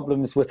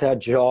 problems with our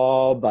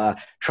job,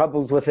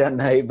 troubles with our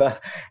neighbor,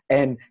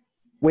 and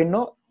we're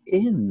not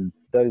in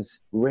those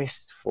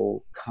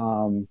restful,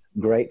 calm,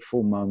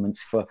 grateful moments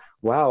for,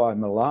 wow,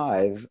 I'm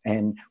alive,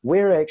 and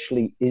where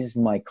actually is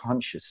my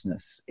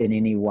consciousness in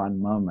any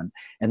one moment?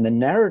 And the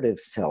narrative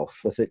self,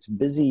 with its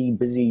busy,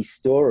 busy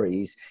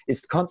stories,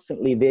 is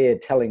constantly there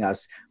telling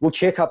us, well,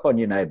 check up on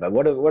your neighbor.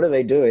 What are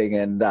they doing?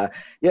 And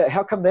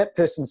how come that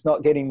person's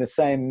not getting the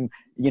same,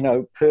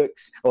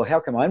 perks? Or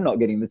how come I'm not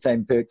getting the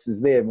same perks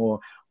as them?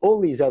 Or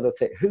all these other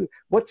things.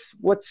 What's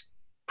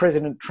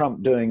President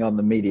Trump doing on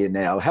the media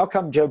now? How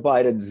come Joe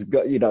Biden's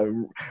got,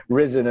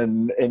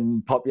 risen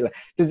in popular?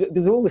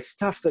 There's all this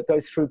stuff that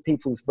goes through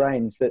people's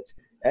brains that's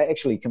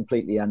actually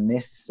completely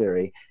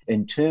unnecessary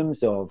in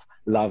terms of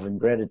love and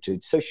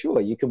gratitude. So sure,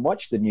 you can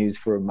watch the news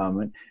for a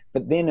moment,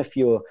 but then if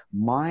your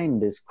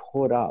mind is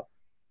caught up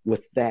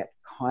with that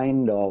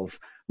kind of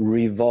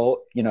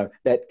revolt,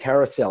 that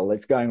carousel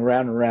that's going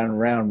round and round and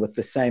round with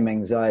the same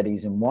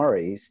anxieties and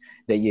worries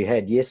that you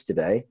had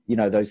yesterday,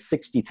 those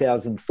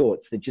 60,000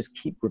 thoughts that just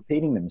keep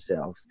repeating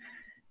themselves,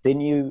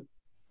 then you're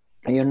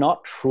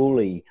not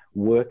truly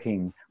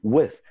working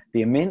with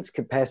the immense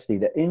capacity,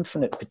 the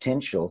infinite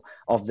potential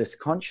of this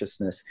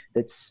consciousness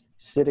that's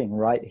sitting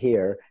right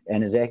here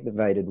and is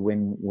activated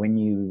when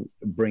you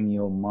bring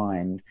your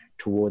mind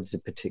towards a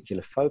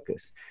particular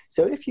focus.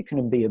 So if you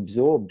can be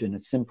absorbed in a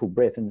simple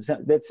breath, and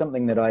that's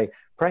something that I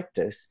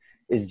practice,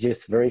 is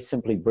just very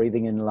simply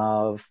breathing in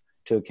love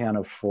to a count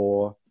of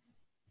 4,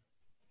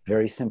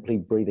 very simply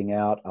breathing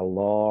out a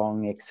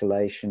long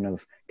exhalation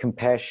of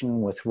compassion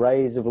with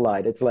rays of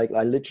light. It's like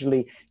I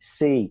literally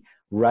see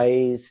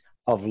rays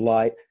of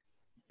light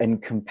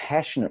and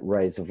compassionate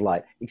rays of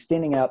light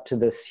extending out to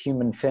this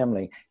human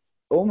family,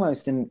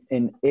 almost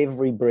in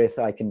every breath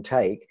I can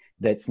take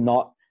that's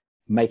not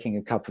making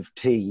a cup of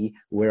tea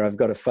where I've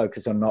got to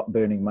focus on not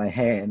burning my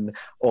hand,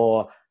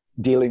 or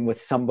dealing with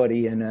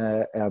somebody in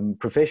a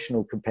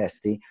professional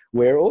capacity,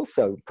 where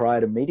also prior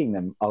to meeting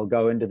them, I'll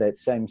go into that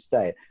same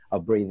state.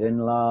 I'll breathe in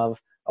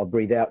love, I'll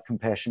breathe out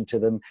compassion to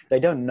them. They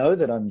don't know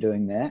that I'm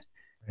doing that,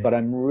 right, but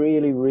I'm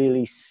really,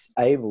 really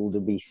able to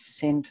be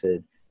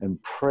centered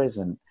and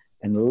present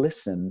and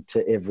listen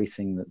to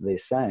everything that they're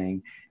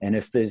saying. And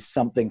if there's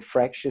something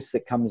fractious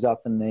that comes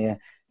up in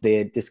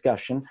their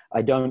discussion,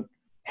 I don't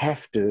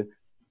have to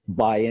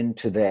buy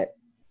into that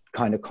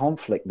kind of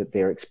conflict that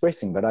they're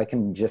expressing, but I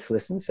can just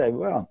listen and say,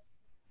 well,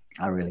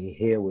 I really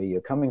hear where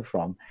you're coming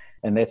from,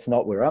 and that's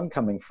not where I'm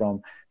coming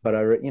from, but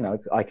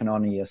I can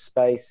honor your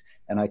space,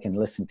 and I can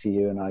listen to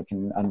you, and I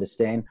can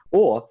understand.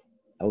 Or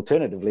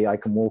alternatively, I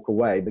can walk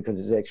away because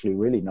it's actually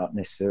really not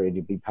necessary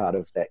to be part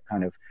of that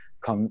kind of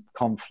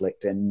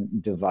conflict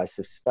and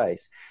divisive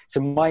space.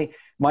 So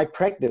my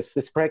practice,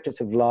 this practice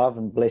of love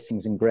and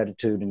blessings and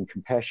gratitude and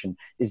compassion,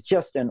 is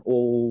just an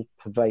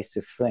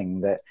all-pervasive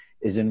thing that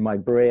is in my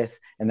breath,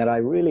 and that I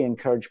really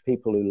encourage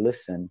people who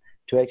listen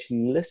to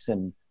actually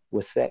listen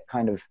with that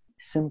kind of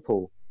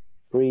simple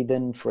breathe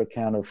in for a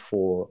count of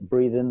 4,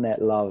 breathe in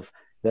that love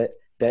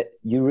that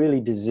you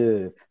really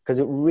deserve, because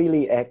it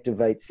really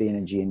activates the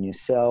energy in your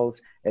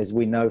cells. As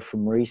we know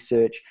from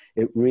research,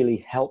 it really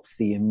helps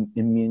the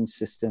immune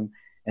system.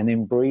 And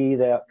then breathe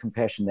out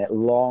compassion, that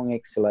long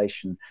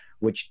exhalation,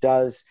 which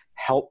does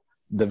help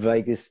the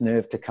vagus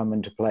nerve to come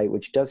into play,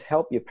 which does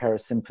help your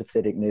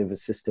parasympathetic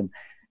nervous system,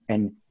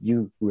 and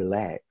you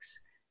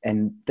relax.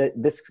 And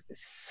this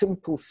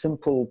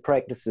simple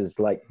practices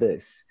like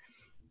this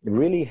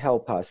really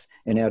help us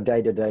in our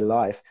day-to-day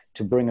life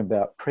to bring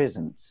about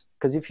presence.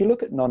 Because if you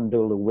look at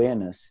non-dual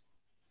awareness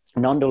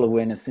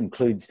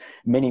includes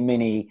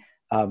many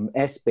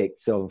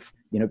aspects of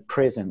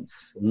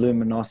presence,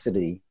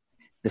 luminosity,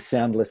 the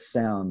soundless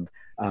sound,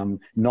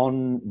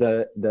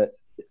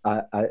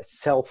 a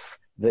self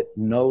that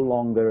no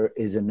longer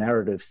is a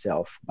narrative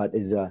self, but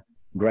is a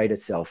greater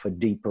self, a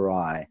deeper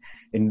I.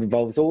 It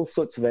involves all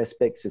sorts of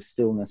aspects of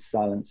stillness,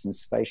 silence, and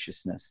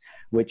spaciousness,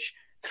 which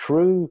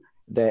through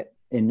that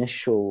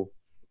initial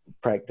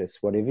practice,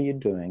 whatever you're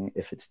doing,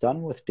 if it's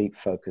done with deep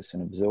focus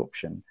and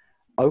absorption,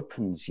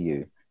 opens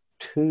you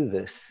to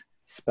this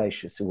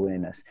spacious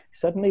awareness.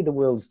 Suddenly the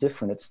world's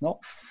different. It's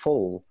not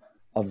full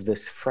of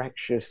this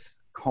fractious,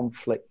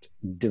 conflict,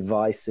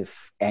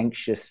 divisive,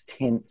 anxious,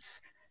 tense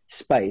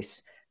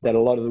space that a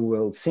lot of the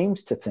world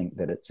seems to think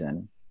that it's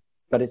in,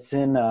 but it's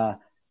in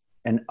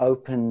an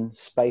open,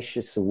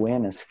 spacious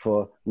awareness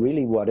for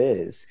really what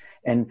is.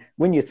 And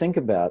when you think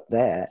about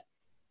that,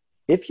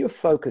 if you're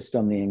focused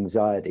on the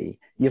anxiety,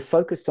 you're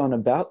focused on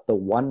about the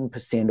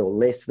 1% or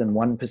less than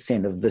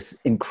 1% of this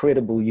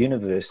incredible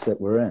universe that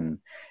we're in.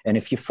 And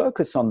if you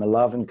focus on the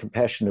love and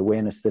compassion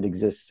awareness that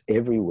exists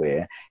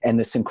everywhere and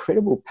this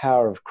incredible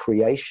power of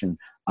creation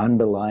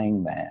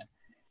underlying that,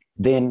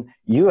 then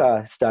you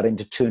are starting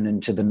to tune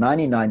into the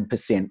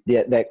 99%,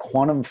 that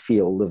quantum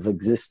field of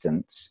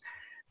existence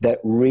that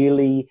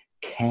really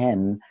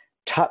can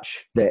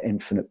touch that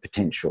infinite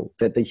potential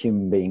that the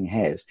human being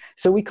has.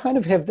 So we kind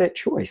of have that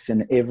choice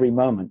in every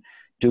moment.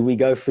 Do we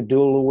go for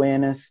dual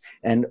awareness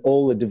and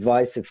all the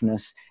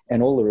divisiveness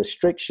and all the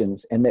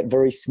restrictions and that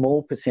very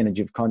small percentage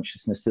of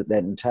consciousness that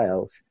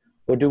entails?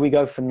 Or do we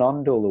go for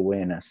non-dual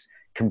awareness,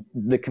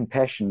 the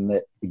compassion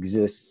that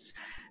exists,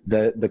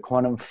 the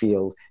quantum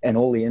field and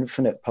all the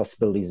infinite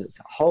possibilities it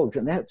holds?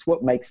 And that's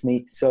what makes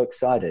me so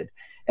excited.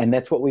 And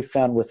that's what we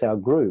found with our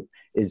group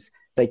is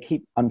they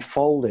keep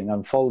unfolding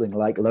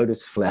like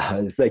lotus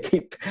flowers. They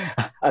keep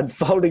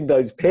unfolding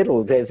those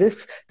petals as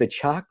if the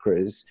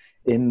chakras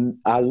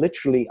are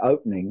literally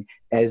opening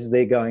as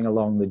they're going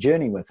along the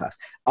journey with us.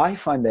 I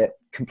find that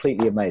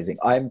completely amazing.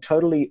 I am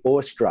totally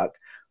awestruck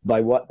by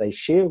what they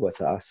share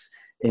with us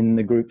in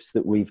the groups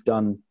that we've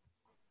done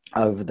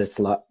over this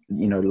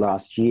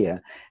last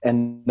year,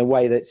 and the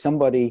way that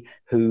somebody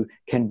who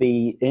can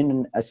be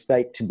in a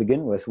state to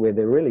begin with where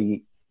they're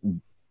really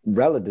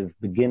relative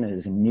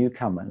beginners and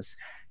newcomers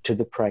to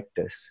the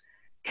practice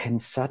can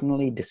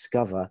suddenly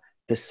discover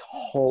this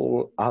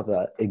whole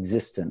other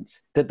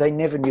existence that they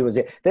never knew was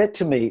there. That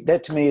to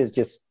me is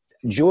just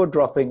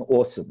jaw-dropping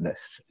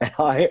awesomeness. And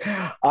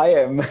I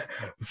am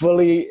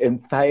fully in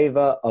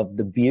favor of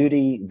the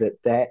beauty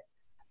that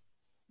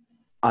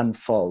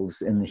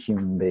unfolds in the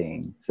human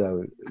being.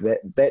 So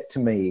that to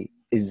me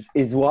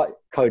is what,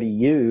 Cody,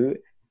 you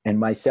and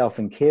myself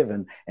and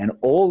Kevin and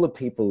all the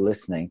people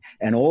listening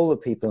and all the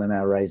people in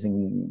our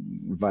raising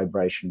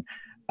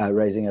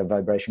a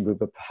vibration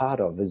group are part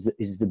of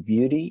is the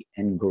beauty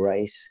and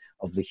grace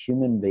of the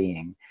human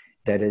being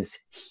that is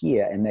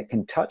here and that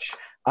can touch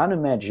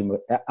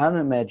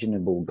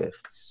unimaginable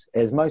gifts,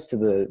 as most of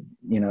the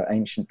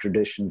ancient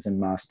traditions and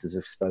masters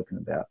have spoken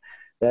about.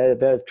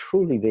 They're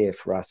truly there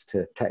for us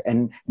to take.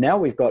 And now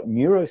we've got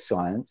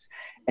neuroscience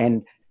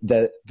and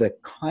the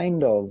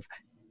kind of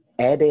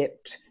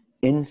adept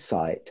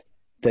insight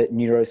that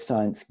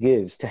neuroscience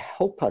gives to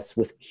help us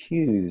with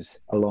cues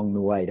along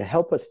the way, to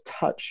help us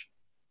touch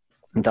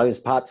those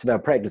parts of our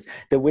practice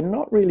that we're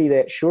not really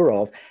that sure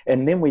of.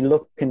 And then we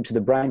look into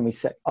the brain, we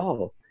say,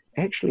 oh,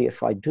 actually,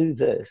 if I do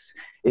this,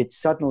 it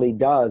suddenly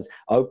does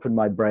open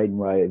my brain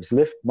waves,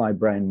 lift my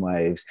brain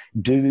waves,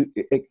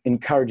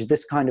 encourage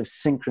this kind of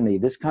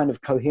synchrony, this kind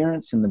of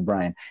coherence in the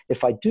brain.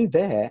 If I do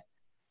that,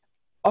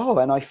 oh,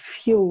 and I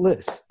feel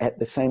this at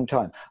the same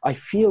time. I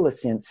feel a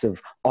sense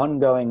of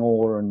ongoing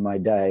awe in my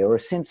day, or a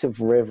sense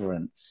of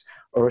reverence,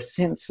 or a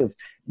sense of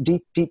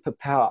deeper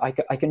power.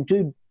 I can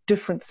do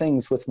different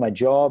things with my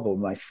job or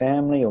my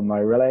family or my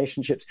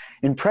relationships.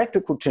 In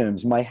practical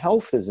terms, my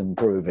health is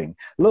improving.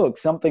 Look,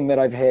 something that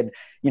I've had,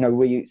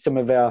 some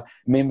of our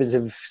members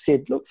have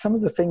said, look, some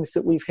of the things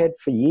that we've had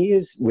for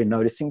years, we're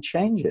noticing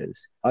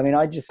changes. I mean,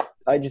 I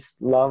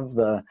just love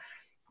the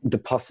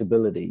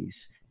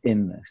possibilities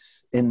in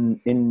this,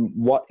 in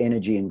what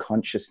energy and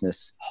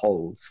consciousness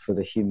holds for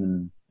the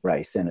human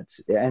race and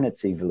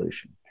its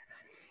evolution.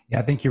 Yeah,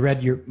 I think you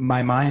read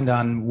my mind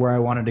on where I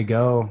wanted to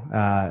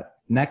go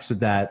next with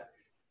that,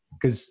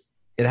 because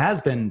it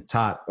has been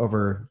taught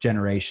over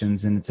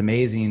generations, and it's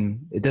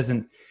amazing. It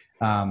doesn't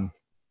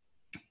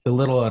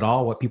belittle at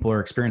all what people are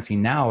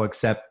experiencing now,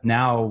 except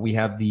now we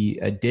have the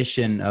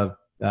addition of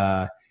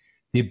the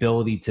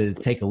ability to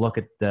take a look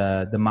at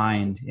the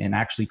mind and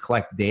actually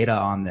collect data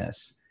on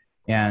this.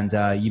 And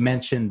you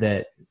mentioned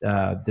that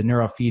the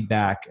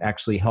neurofeedback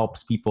actually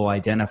helps people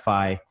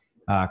identify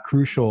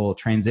crucial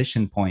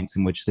transition points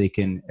in which they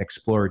can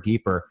explore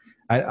deeper.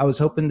 I was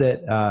hoping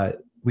that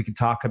we could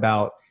talk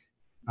about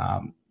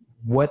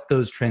what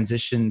those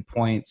transition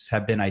points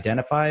have been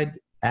identified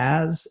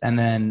as. And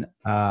then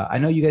I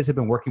know you guys have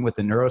been working with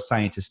the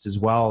neuroscientist as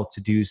well to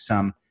do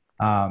some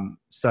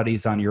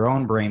studies on your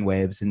own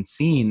brainwaves and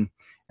seeing,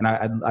 and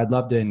I'd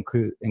love to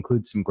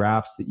include some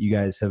graphs that you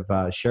guys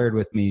have shared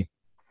with me,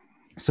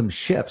 some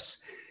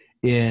shifts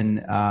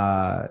in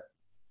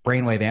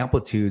brainwave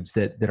amplitudes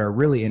that are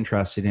really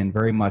interesting and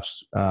very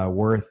much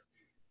worth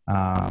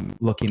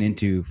looking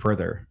into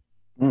further.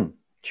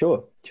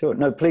 Sure.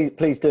 No,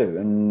 please do,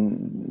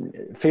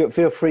 and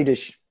feel free to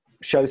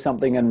show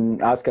something and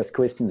ask us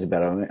questions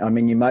about it. I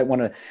mean, you might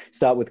want to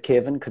start with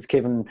Kevin, because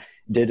Kevin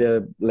did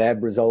a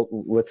lab result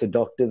with a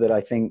doctor that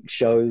I think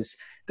shows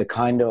the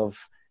kind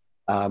of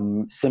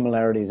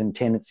similarities and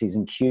tendencies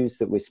and cues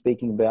that we're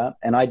speaking about.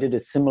 And I did a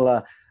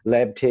similar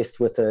lab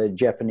test with a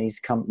Japanese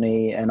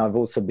company, and I've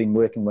also been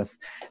working with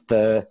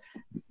the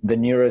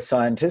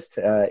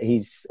neuroscientist.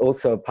 He's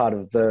also a part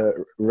of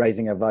the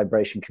Raising Our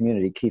Vibration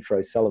community, Kiefer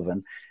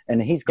O'Sullivan,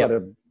 and he's got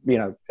a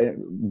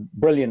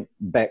brilliant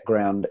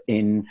background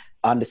in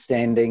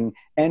understanding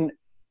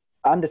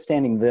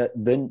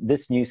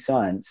this new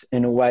science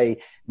in a way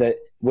that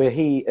where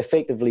he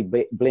effectively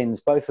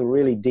blends both a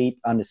really deep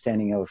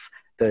understanding of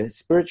the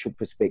spiritual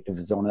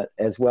perspectives on it,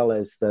 as well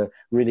as the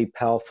really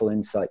powerful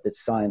insight that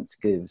science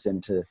gives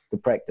into the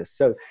practice.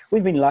 So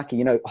we've been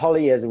lucky,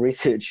 Holly as a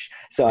research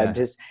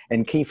scientist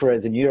and Kiefer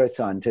as a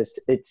neuroscientist.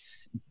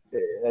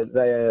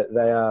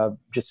 They are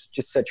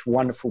just such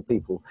wonderful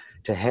people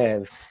to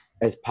have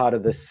as part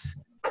of this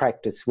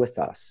practice with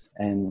us.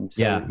 And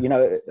so,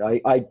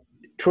 I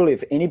truly,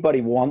 if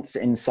anybody wants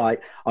insight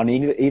on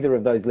either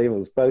of those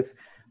levels, both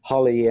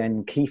Holly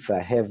and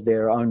Kiefer have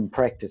their own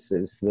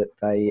practices that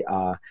they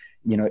are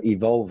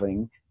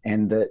evolving,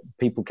 and that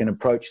people can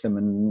approach them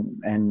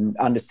and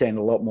understand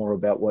a lot more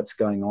about what's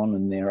going on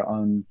in their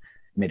own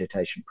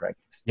meditation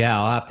practice.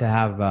 Yeah, I'll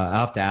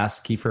have to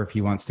ask Kiefer if he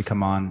wants to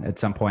come on at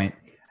some point.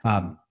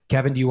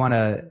 Kevin, do you want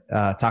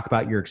to talk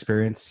about your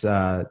experience,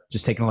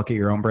 just taking a look at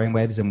your own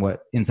brainwaves and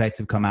what insights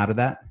have come out of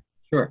that?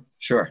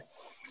 Sure.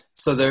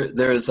 So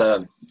there's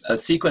a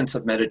sequence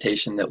of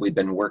meditation that we've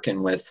been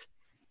working with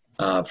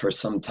for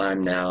some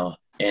time now.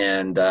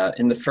 And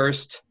in the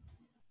first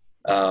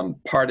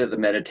part of the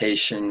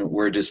meditation,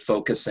 we're just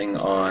focusing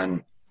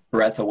on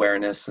breath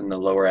awareness in the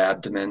lower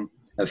abdomen,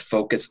 a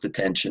focused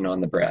attention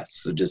on the breath.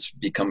 So just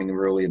becoming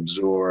really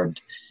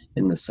absorbed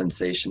in the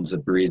sensations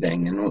of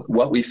breathing. And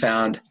what we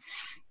found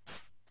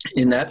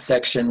in that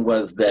section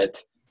was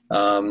that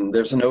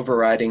there's an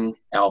overriding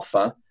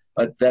alpha,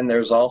 but then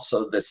there's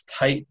also this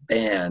tight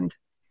band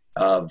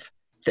of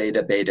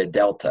theta, beta,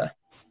 delta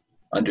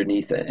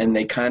underneath it. And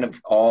they kind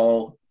of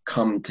all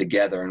come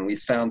together. And we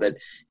found that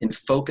in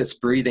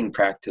focused breathing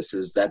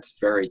practices, that's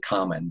very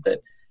common, that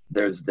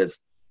there's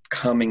this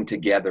coming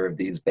together of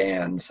these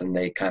bands and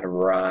they kind of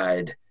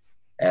ride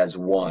as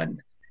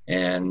one.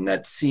 And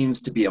that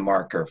seems to be a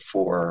marker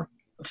for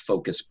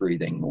focused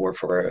breathing or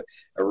for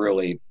a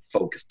really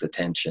focused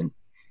attention.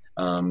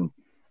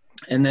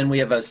 And then we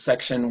have a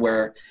section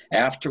where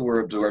after we're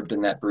absorbed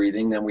in that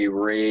breathing, then we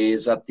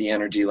raise up the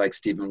energy like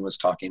Stephen was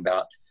talking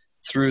about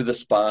through the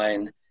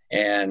spine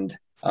and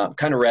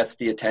kind of rest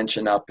the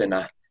attention up in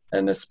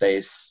a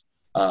space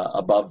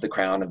above the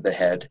crown of the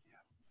head.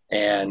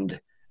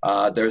 And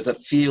there's a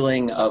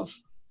feeling of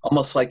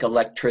almost like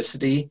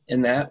electricity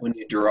in that when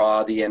you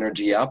draw the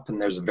energy up,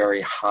 and there's a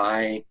very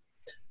high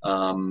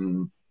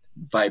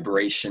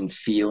vibration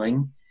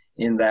feeling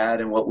in that.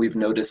 And what we've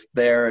noticed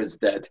there is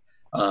that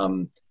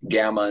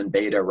gamma and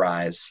beta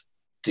rise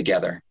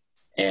together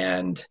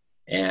and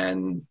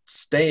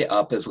stay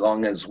up as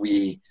long as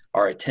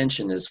our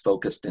attention is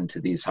focused into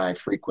these high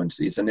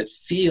frequencies. And it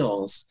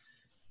feels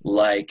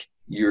like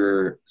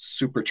you're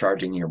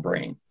supercharging your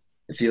brain.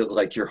 It feels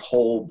like your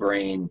whole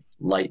brain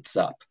lights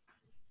up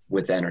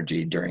with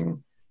energy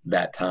during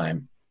that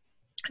time.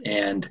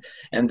 And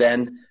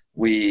then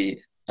we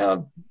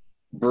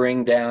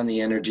bring down the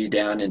energy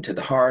down into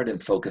the heart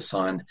and focus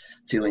on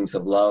feelings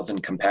of love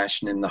and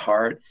compassion in the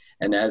heart.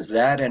 And as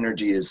that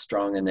energy is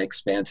strong and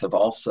expansive,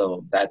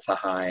 also that's a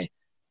high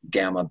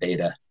gamma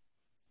beta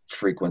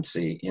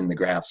frequency in the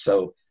graph.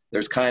 So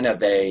there's kind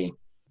of a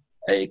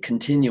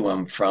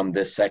continuum from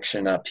this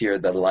section up here,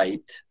 the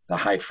light, the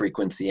high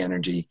frequency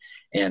energy,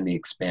 and the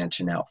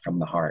expansion out from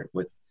the heart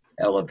with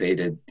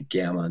elevated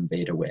gamma and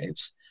beta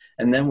waves.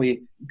 And then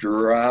we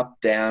drop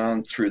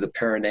down through the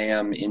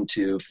perineum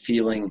into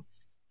feeling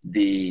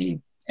the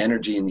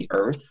energy in the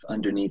earth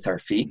underneath our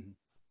feet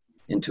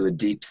into a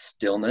deep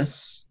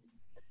stillness.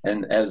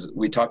 And as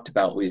we talked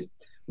about,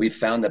 we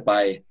found that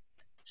by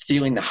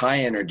feeling the high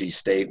energy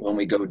state, when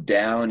we go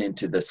down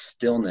into the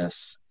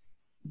stillness,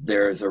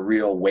 there's a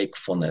real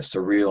wakefulness, a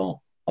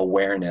real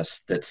awareness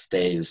that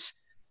stays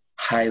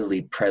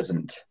highly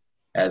present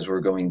as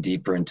we're going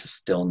deeper into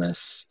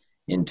stillness,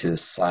 into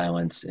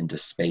silence, into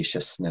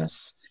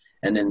spaciousness.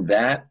 And in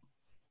that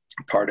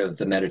part of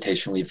the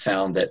meditation, we've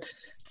found that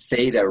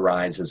theta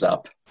rises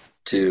up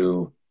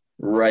to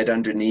right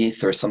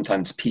underneath or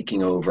sometimes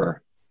peeking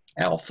over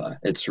alpha.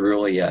 It's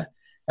really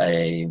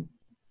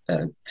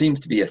seems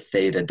to be a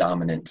theta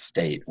dominant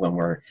state when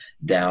we're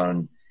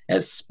down,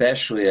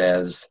 especially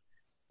as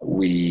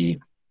we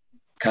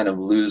kind of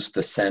lose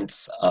the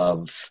sense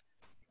of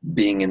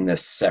being in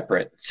this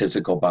separate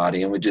physical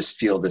body, and we just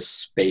feel this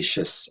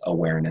spacious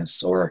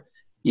awareness or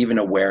even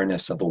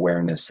awareness of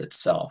awareness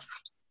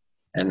itself.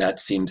 And that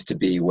seems to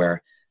be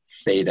where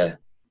theta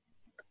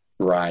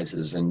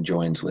rises and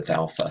joins with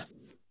alpha.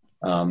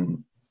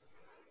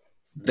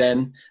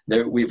 then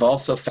we've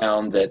also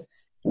found that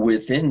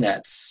within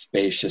that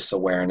spacious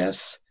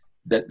awareness,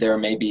 that there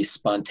may be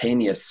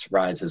spontaneous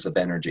rises of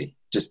energy,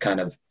 just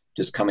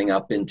coming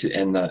up into,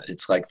 and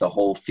it's like the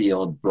whole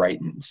field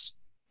brightens,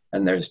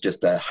 and there's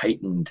just a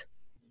heightened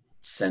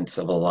sense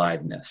of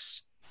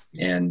aliveness,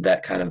 and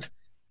that kind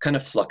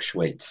of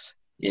fluctuates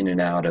in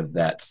and out of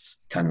that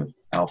kind of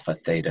alpha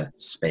theta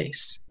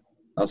space.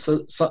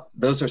 So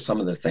those are some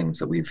of the things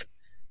that we've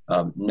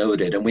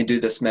noted, and we do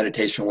this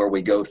meditation where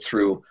we go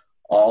through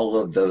all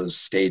of those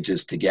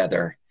stages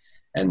together,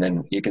 and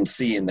then you can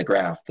see in the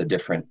graph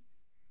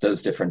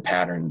those different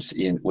patterns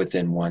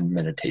within one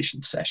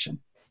meditation session.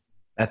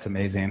 That's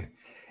amazing.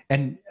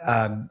 And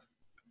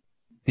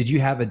did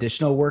you have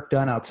additional work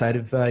done outside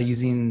of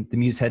using the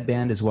Muse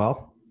Headband as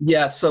well?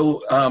 Yeah.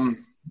 So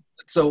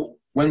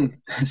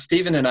when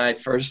Stephen and I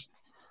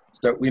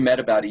we met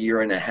about 1.5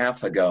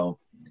 years ago,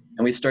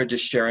 and we started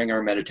just sharing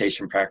our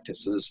meditation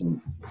practices,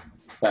 and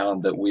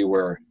found that we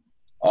were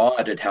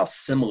awed at how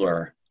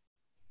similar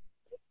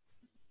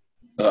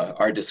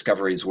our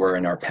discoveries were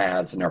in our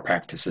paths and our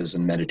practices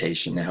in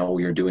meditation, and how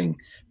we were doing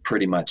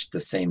pretty much the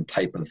same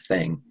type of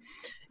thing.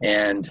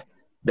 And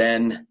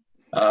then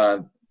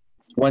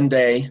one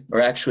day,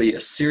 or actually a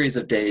series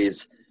of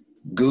days,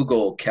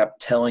 Google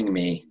kept telling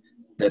me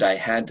that I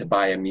had to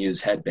buy a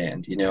Muse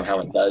headband. You know how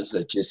it does?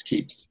 It just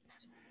keeps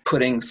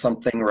putting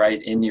something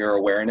right in your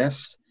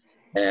awareness.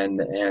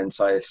 And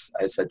so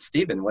I said,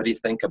 Stephen, what do you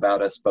think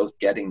about us both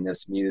getting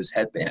this Muse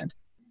headband?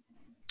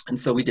 And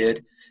so we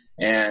did.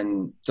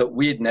 And so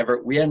we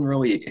hadn't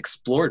really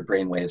explored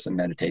brainwaves in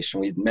meditation.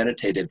 We'd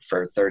meditated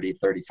for 30,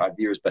 35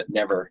 years, but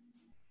never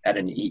had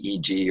an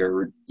EEG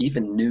or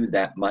even knew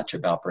that much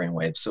about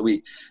brainwaves. So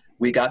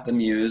we got the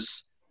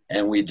Muse,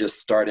 and we just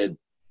started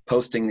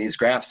posting these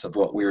graphs of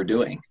what we were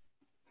doing.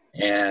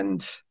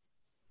 And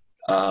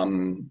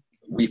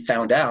we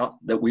found out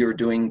that we were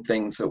doing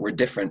things that were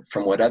different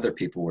from what other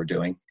people were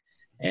doing.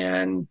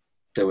 And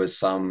there was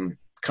some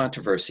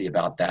controversy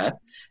about that.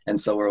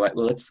 And so we're like,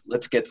 well,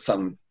 let's get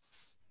some,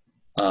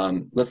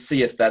 let's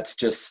see if that's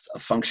just a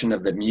function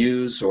of the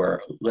Muse,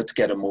 or let's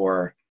get a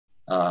more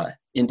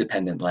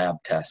independent lab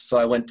test. So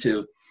I went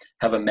to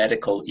have a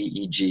medical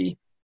EEG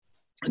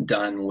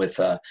done with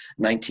a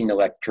 19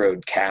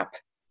 electrode cap,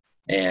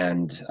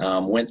 and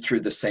went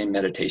through the same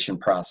meditation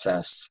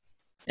process,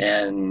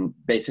 and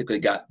basically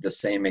got the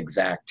same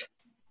exact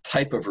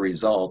type of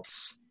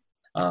results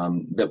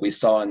that we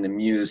saw in the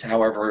Muse.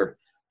 However,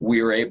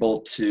 we were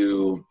able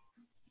to,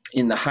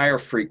 in the higher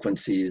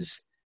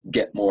frequencies,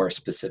 get more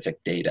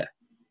specific data.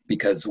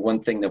 Because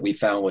one thing that we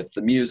found with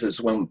the Muse is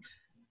when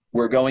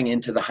we're going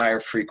into the higher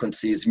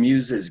frequencies,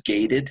 Muse is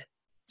gated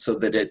so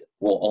that it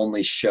will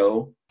only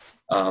show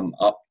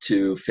up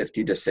to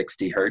 50 to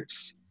 60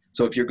 hertz.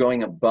 So if you're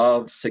going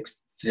above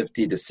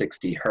 50 to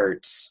 60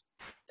 hertz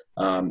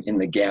in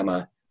the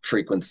gamma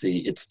frequency,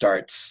 it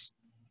starts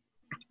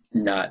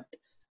not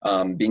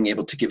being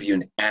able to give you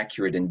an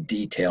accurate and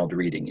detailed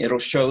reading. It'll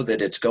show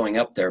that it's going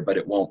up there, but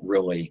it won't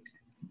really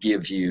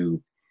give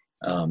you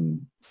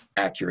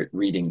accurate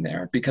reading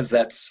there.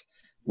 Because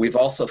we've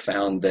also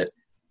found that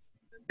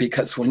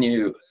because when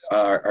you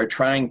are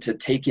trying to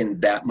take in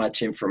that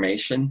much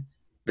information,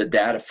 the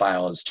data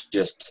file is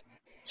just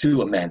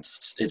too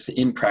immense. It's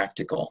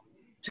impractical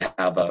to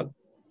have a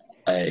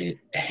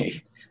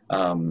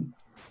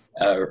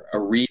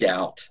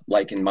readout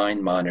like in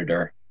Mind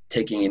Monitor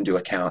taking into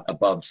account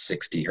above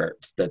 60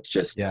 hertz. That's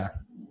just,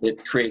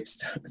 it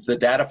creates, the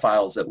data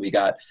files that we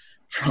got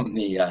from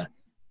the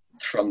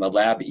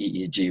lab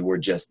EEG were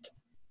just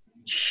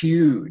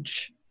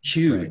huge,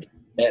 right.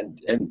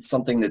 and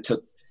something that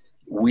took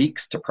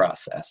weeks to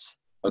process.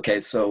 Okay,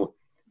 so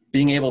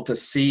being able to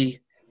see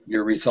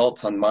your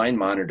results on Mind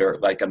Monitor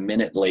like a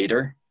minute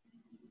later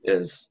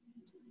is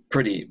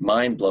pretty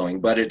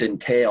mind-blowing, but it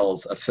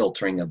entails a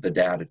filtering of the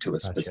data to a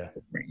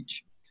specific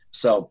range.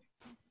 So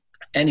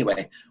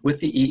anyway, with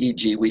the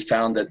EEG, we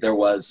found that there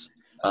was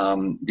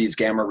these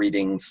gamma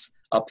readings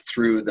up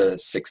through the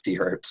 60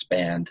 hertz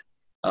band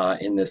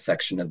in this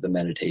section of the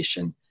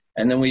meditation.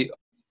 And then we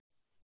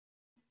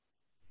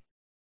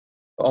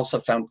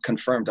also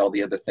confirmed all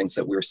the other things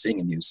that we were seeing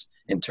in Muse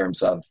in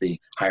terms of the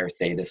higher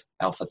theta,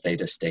 alpha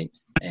theta state,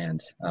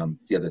 and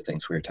the other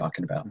things we were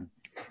talking about.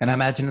 And I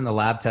imagine in the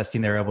lab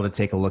testing, they're able to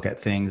take a look at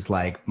things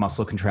like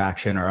muscle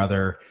contraction or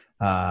other,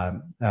 I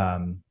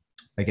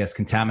guess,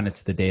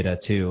 contaminants of the data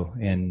too,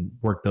 and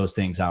work those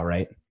things out,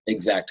 right?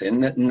 Exactly.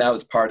 And that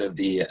was part of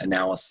the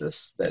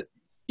analysis that,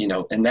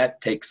 and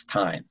that takes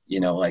time,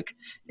 like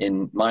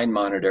in Mind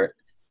Monitor,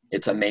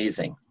 it's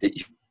amazing that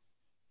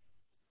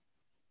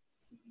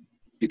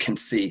you can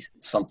see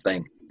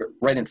something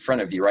right in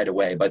front of you right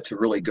away, but to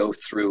really go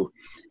through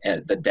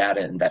the data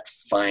in that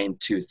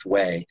fine-tooth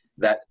way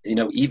that,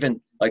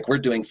 even like we're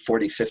doing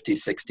 40, 50,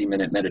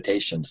 60-minute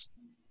meditations,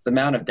 the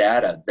amount of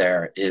data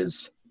there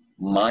is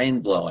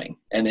mind-blowing.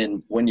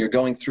 And when you're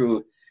going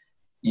through,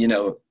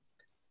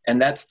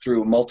 and that's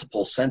through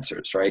multiple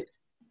sensors, right?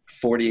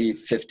 40,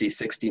 50,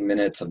 60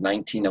 minutes of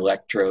 19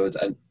 electrodes.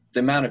 The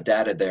amount of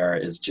data there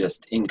is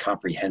just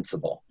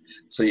incomprehensible.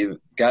 So you've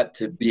got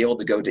to be able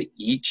to go to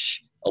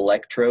each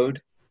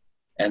electrode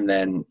and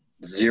then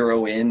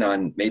zero in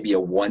on maybe a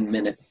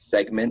 1-minute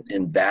segment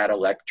in that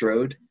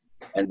electrode,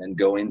 and then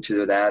go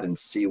into that and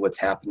see what's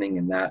happening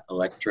in that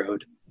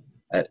electrode.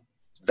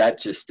 That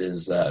just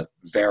is a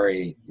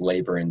very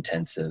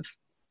labor-intensive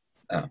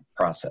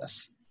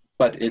process.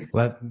 But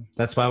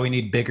that's why we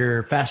need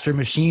bigger, faster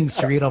machines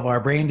to read all of our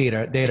brain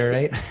data,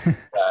 right?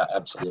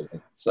 Absolutely.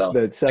 So,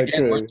 that's so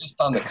again, true. we're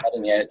just on the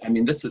cutting edge. I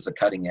mean, this is a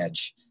cutting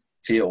edge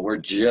field. We're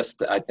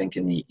just, I think,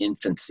 in the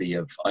infancy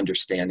of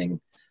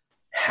understanding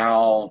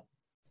how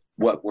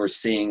what we're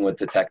seeing with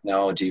the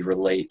technology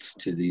relates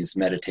to these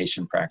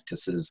meditation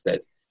practices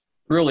that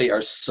really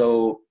are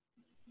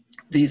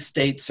these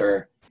states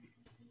are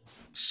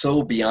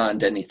so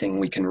beyond anything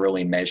we can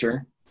really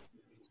measure.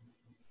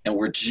 And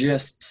we're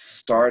just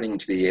starting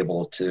to be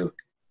able to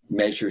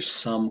measure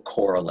some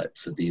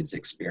correlates of these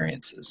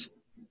experiences,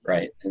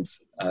 right? And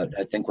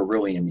I think we're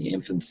really in the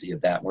infancy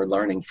of that. We're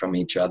learning from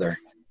each other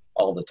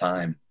all the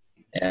time.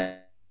 And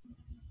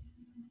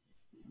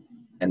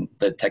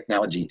the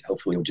technology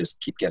hopefully will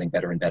just keep getting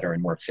better and better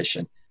and more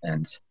efficient.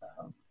 And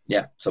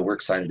so we're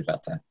excited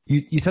about that.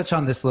 You touched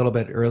on this a little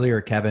bit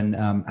earlier, Kevin.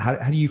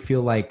 How do you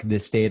feel like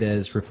this data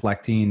is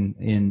reflecting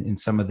in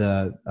some of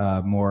the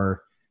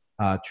more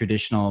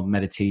traditional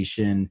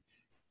meditation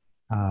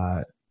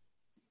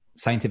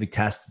scientific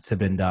tests that have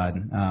been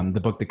done?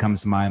 The book that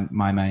comes to my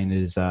mind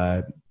is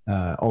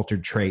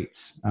Altered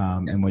Traits,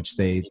 in which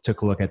they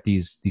took a look at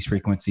these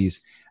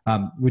frequencies.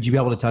 Would you be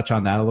able to touch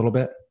on that a little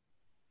bit?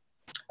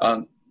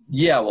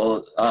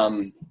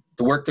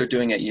 The work they're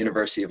doing at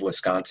University of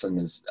Wisconsin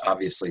is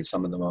obviously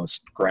some of the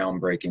most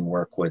groundbreaking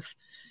work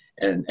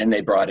and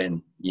they brought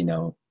in,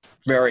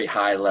 very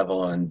high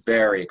level and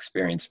very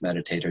experienced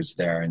meditators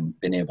there, and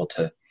been able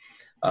to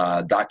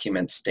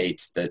document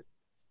states that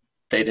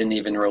they didn't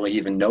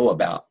even know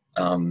about.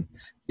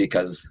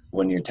 Because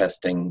when you're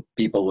testing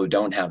people who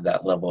don't have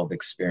that level of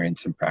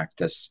experience and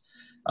practice,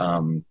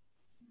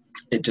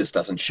 it just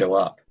doesn't show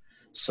up.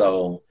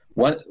 So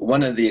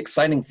one of the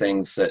exciting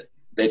things that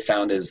they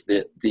found is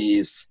that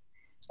these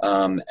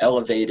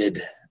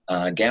elevated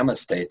gamma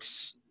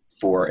states,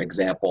 for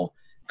example,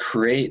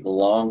 create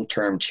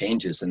long-term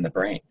changes in the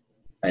brain,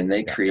 and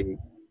they create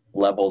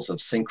levels of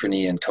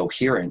synchrony and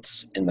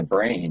coherence in the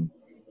brain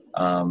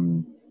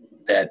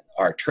that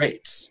are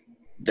traits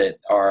that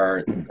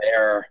are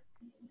there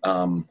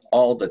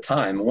all the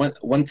time.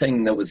 One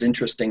thing that was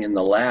interesting in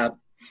the lab,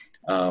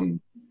 the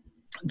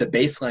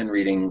baseline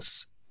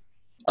readings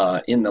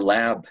in the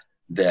lab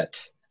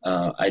that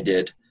I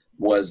did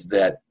was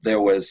that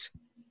there was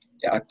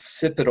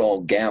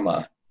occipital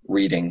gamma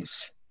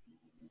readings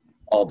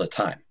all the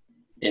time.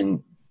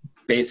 In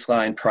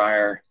baseline,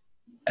 prior,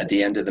 at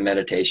the end of the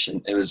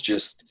meditation, it was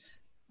just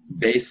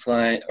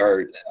baseline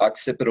or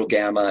occipital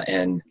gamma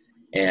and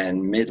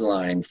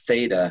midline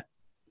theta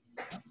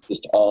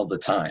just all the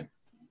time.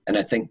 And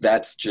I think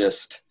that's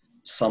just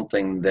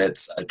something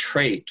that's a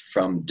trait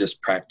from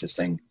just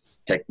practicing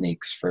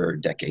techniques for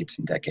decades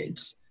and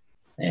decades.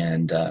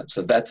 And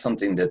so that's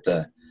something that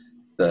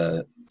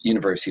the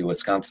University of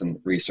Wisconsin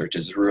research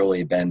has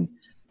really been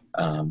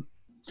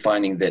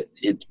finding, that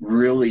it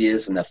really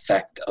is an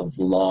effect of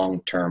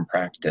long-term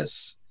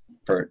practice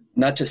for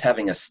not just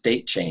having a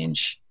state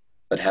change,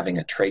 but having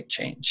a trait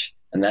change.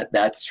 And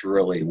that's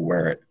really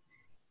where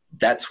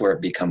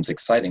it becomes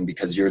exciting,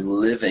 because you're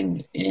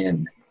living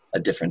in a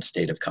different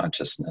state of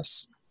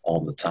consciousness all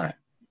the time.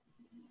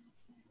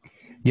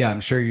 Yeah,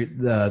 I'm sure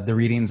the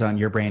readings on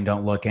your brain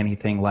don't look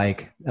anything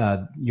like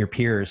your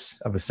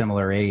peers of a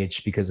similar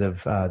age, because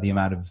of the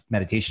amount of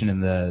meditation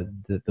and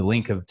the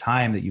length of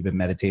time that you've been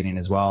meditating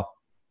as well.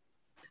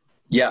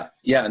 Yeah,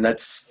 and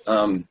that's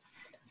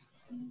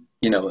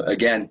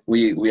again,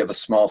 we have a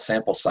small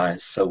sample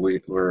size, so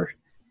we're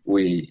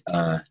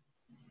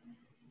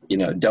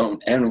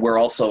don't, and we're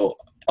also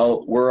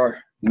we're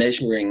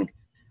measuring.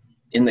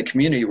 In the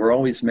community, we're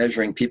always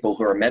measuring people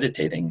who are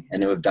meditating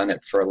and who have done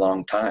it for a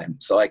long time.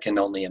 So I can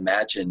only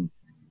imagine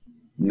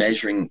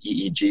measuring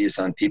EEGs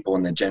on people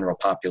in the general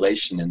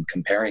population and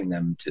comparing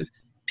them to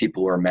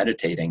people who are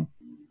meditating,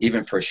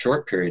 even for a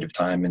short period of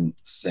time, and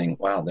saying,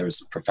 wow,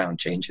 there's profound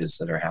changes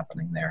that are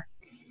happening there.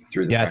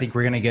 I think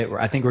we're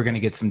going to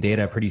get some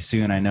data pretty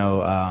soon. I know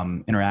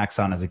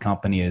Interaxon as a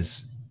company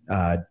is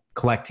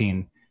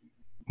collecting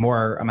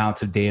more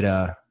amounts of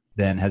data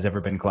than has ever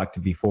been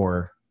collected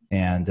before.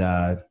 And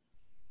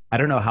I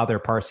don't know how they're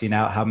parsing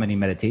out how many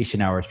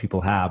meditation hours people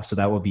have. So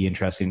that will be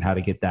interesting, how to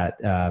get that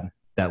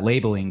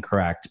labeling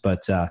correct.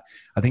 But I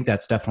think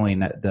that's definitely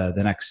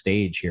the next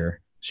stage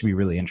here. Should be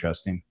really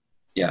interesting.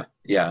 Yeah.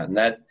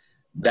 And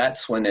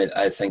that's when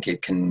I think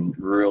it can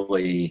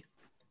really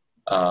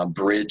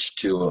bridge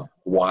to a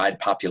wide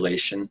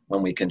population,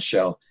 when we can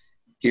show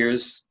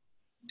here's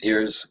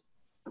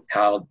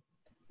how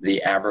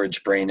the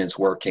average brain is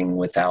working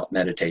without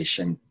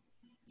meditation,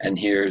 and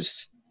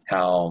here's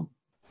how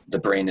the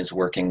brain is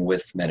working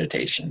with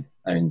meditation.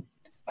 I mean,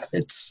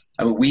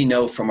 we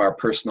know from our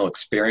personal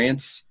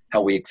experience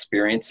how we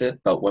experience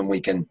it, but when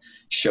we can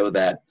show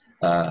that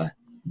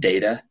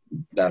data,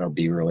 that'll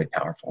be really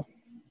powerful.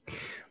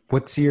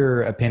 What's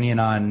your opinion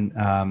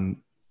on,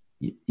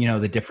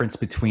 the difference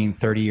between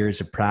 30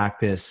 years of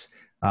practice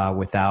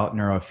without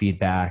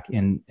neurofeedback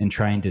and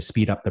trying to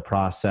speed up the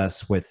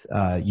process with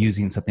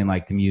using something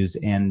like the Muse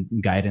and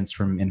guidance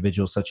from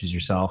individuals such as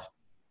yourself?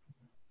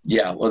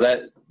 Yeah,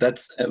 well,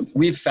 that's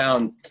we've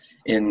found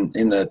in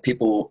the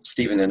people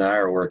Stephen and I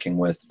are working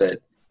with that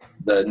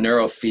the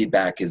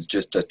neurofeedback is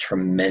just a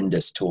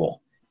tremendous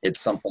tool. It's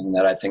something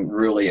that I think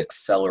really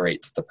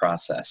accelerates the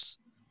process.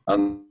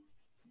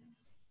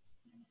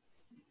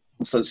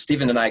 So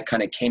Stephen and I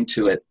kind of came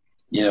to it,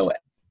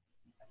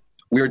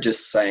 we were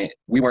just saying,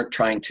 we weren't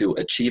trying to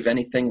achieve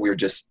anything. We were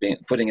just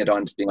putting it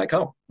on, being like,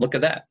 oh, look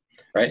at that,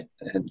 right?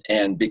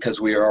 And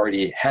because we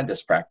already had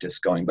this practice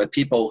going, but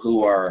people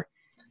who are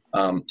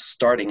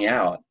starting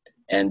out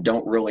and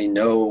don't really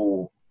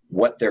know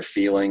what they're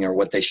feeling or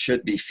what they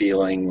should be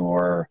feeling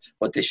or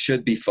what they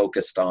should be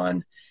focused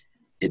on,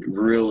 it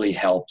really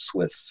helps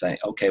with saying,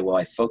 okay, well,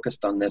 I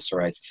focused on this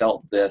or I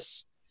felt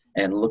this,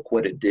 and look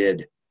what it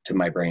did to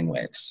my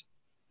brainwaves.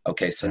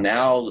 Okay, so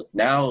now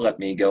let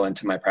me go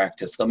into my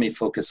practice. Let me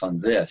focus on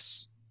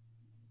this.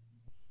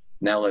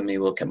 Now let me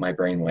look at my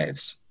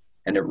brainwaves.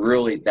 And it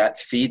really, that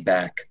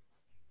feedback,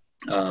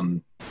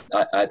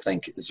 I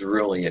think, is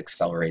really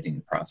accelerating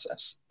the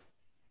process.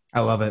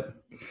 I love it.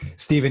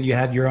 Stephen, you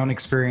had your own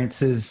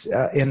experiences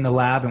in the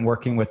lab and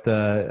working with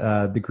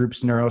the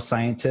group's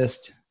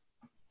neuroscientist.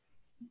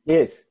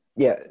 Yes.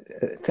 Yeah.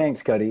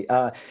 Thanks, Cody.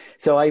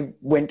 So I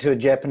went to a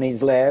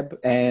Japanese lab,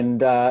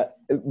 and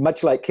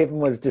much like Kevin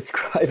was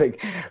describing,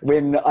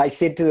 when I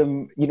said to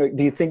them, do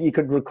you think you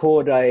could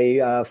record a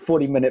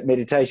 40-minute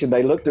meditation?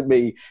 They looked at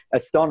me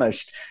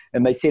astonished,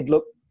 and they said,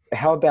 look,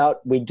 how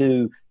about we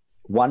do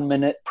 1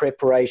 minute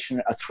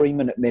preparation, a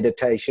 3-minute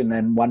meditation,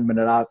 and 1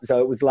 minute after. So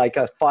it was like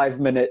a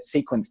 5-minute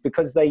sequence,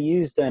 because they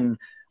used an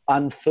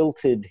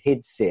unfiltered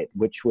headset,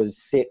 which was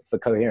set for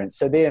coherence.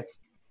 So they're,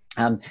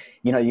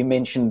 you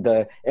mentioned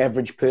the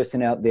average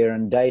person out there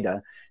and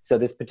data. So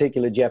this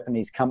particular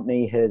Japanese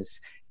company has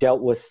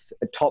dealt with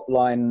top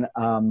line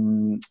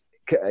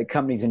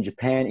companies in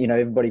Japan,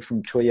 everybody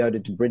from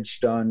Toyota to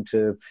Bridgestone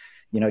to,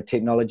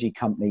 technology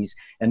companies.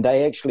 And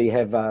they actually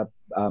have a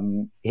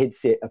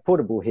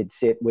portable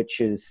headset, which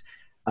is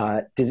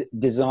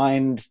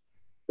designed,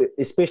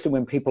 especially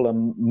when people are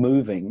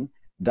moving,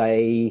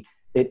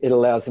 it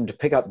allows them to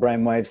pick up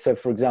brainwaves. So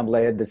for example,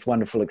 they had this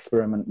wonderful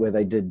experiment where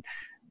they did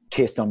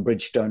test on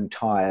Bridgestone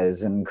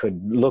tires and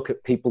could look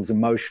at people's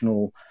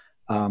emotional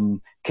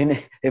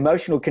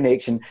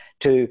connection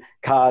to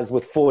cars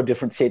with 4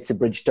 different sets of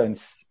Bridgestone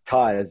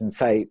tires and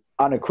say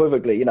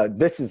unequivocally,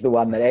 this is the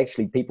one that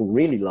actually people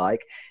really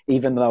like,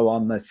 even though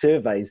on the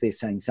surveys they're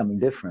saying something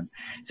different.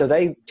 So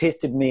they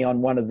tested me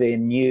on one of their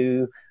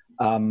new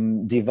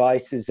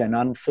devices, an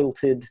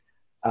unfiltered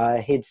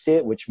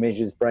headset, which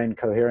measures brain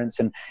coherence,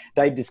 and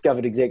they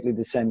discovered exactly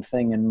the same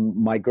thing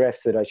in my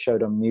graphs that I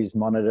showed on Muse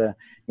Monitor.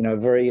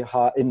 Very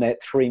high in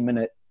that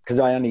 3-minute, because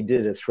I only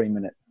did a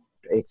 3-minute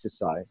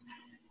exercise,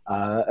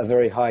 a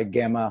very high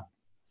gamma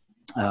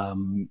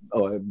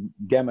or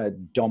gamma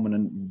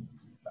dominant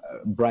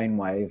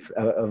brainwave,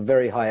 a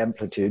very high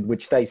amplitude,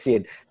 which they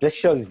said this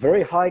shows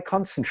very high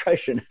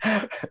concentration,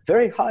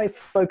 very high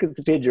focused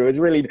attention. It was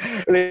really,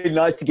 really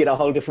nice to get a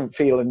whole different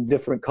feel and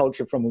different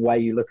culture from the way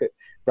you look at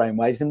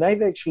brainwaves. And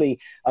they've actually,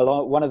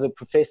 one of the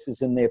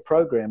professors in their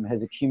program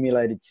has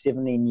accumulated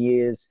 17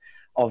 years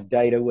of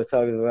data with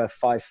over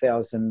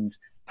 5,000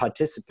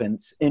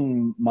 participants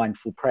in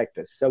mindful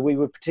practice. So we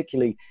were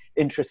particularly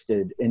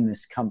interested in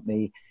this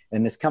company,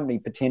 and this company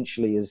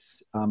potentially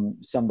is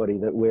somebody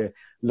that we're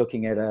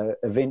looking at a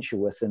venture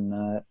with in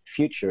the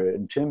future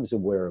in terms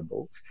of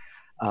wearables.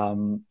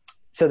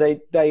 So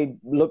they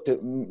looked at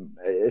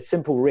a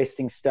simple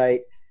resting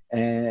state,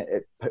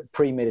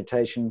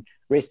 pre-meditation,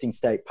 resting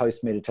state,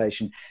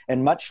 post-meditation.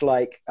 And much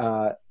like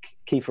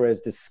Kiefer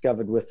has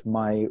discovered with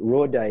my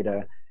raw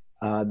data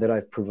that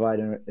I've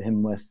provided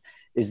him with,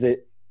 is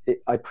that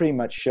I pretty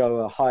much show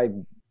a high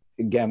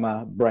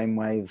gamma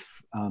brainwave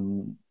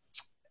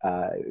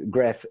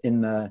graph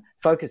in the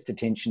focused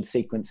attention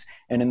sequence,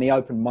 and in the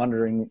open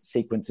monitoring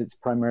sequence, it's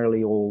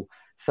primarily all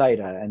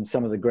theta. And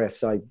some of the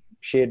graphs I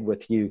shared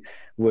with you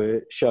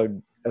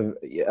showed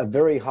a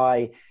very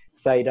high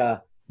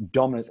theta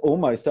dominance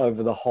almost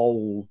over the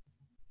whole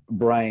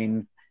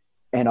brain,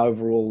 and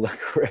overall the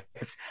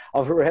graphs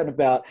of around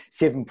about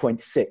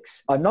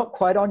 7.6. I'm not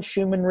quite on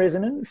Schumann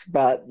resonance,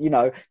 but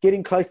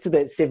getting close to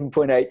that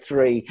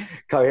 7.83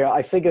 coherent.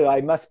 I figure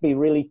I must be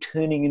really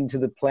tuning into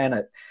the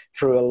planet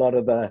through a lot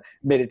of the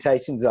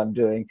meditations I'm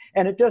doing,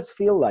 and it does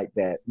feel like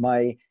that.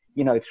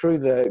 Through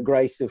the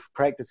grace of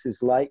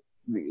practices like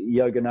the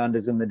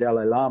Yoganandas and the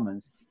Dalai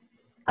Lamas,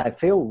 I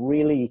feel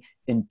really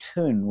in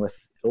tune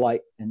with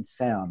light and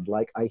sound.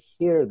 Like I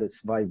hear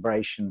this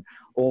vibration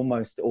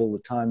almost all the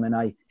time, and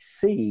I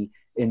see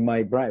in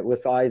my brain,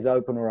 with eyes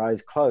open or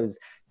eyes closed,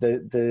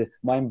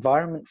 my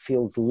environment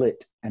feels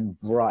lit and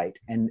bright,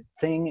 and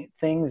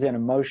things and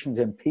emotions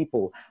and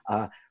people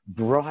are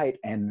bright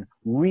and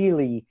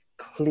really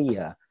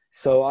clear.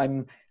 So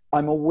I'm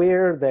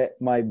aware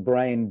that my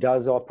brain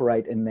does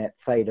operate in that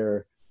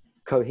theta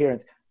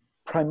coherence,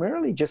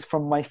 primarily just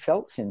from my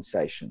felt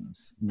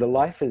sensations. The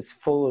life is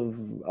full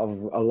of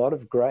a lot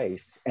of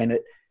grace, and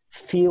it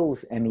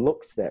feels and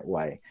looks that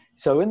way.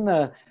 So in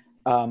the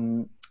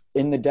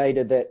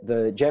data that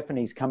the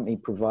Japanese company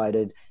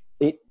provided,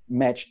 it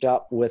matched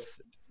up with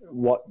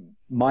what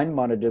Mind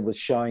Monitor was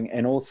showing,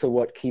 and also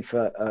what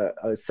Kiefer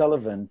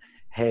O'Sullivan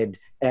had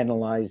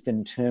analyzed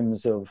in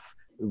terms of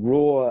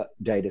raw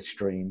data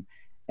stream.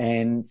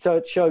 And so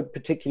it showed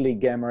particularly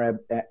gamma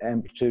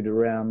amplitude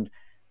around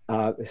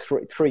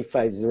three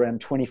phases,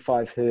 around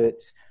 25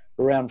 hertz,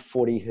 around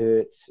 40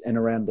 hertz, and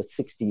around the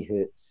 60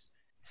 hertz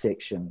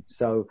section.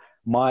 So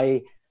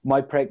my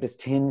practice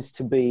tends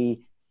to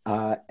be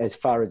as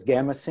far as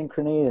gamma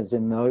synchrony is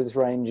in those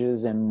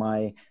ranges, and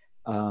my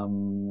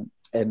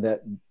and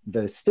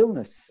the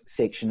stillness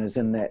section is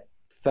in that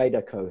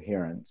theta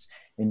coherence.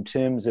 In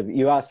terms of,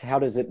 you asked how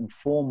does it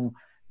inform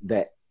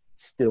that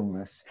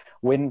stillness?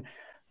 When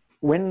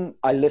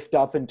I lift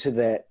up into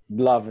that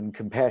love and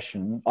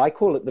compassion, I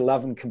call it the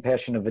love and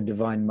compassion of a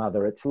divine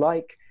mother. It's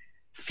like,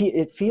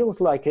 it feels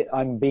like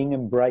I'm being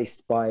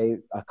embraced by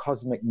a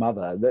cosmic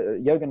mother.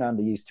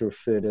 Yogananda used to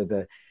refer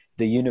to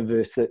the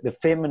universe, the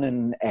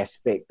feminine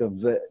aspect of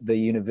the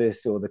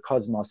universe or the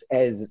cosmos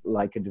as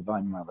like a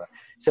divine mother.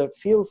 So it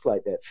feels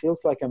like that. It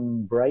feels like I'm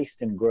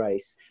embraced in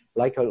grace,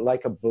 like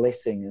a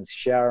blessing is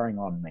showering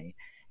on me.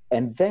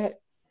 And that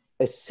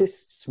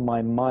assists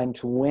my mind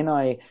to, when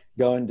I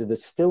go into the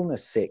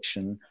stillness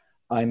section,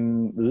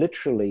 I'm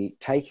literally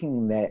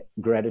taking that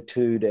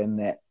gratitude and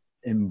that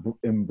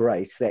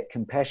embrace, that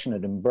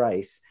compassionate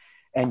embrace,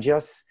 and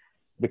just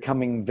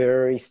becoming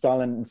very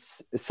silent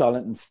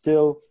and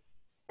still.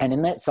 And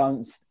in that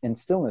silence and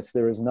stillness,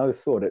 there is no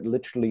thought. It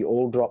literally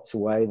all drops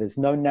away. There's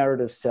no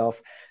narrative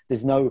self.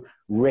 There's no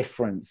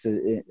reference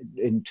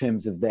in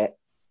terms of that.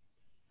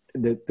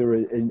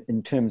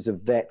 In terms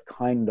of that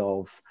kind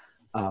of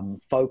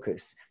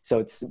focus. So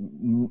it's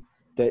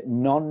that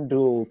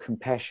non-dual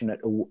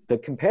compassionate, the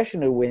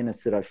compassionate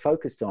awareness that I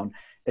focused on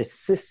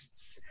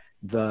assists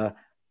the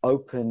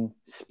open,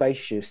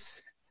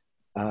 spacious,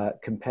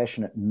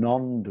 compassionate,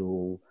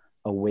 non-dual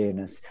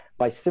awareness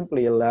by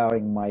simply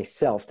allowing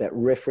myself, that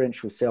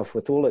referential self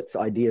with all its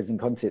ideas and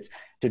concepts,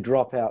 to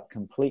drop out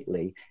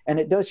completely. And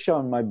it does show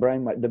in my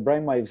brain, the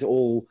brainwaves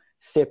all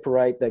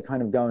separate, they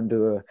kind of go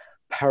into a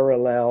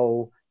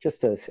parallel,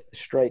 just a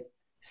straight,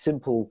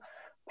 simple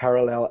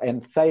parallel.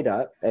 And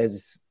theta,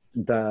 as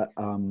the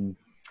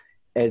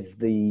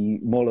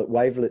Morlet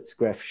wavelets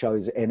graph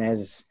shows, and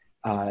as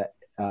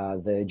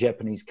the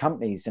Japanese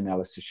company's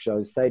analysis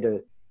shows,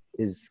 theta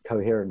is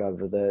coherent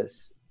over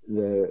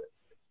the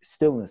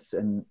stillness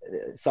and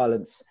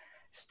silence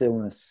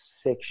stillness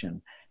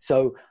section.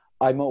 So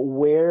I'm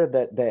aware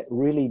that that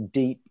really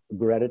deep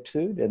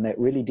gratitude and that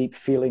really deep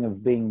feeling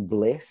of being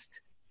blessed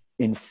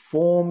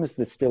informs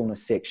the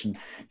stillness section,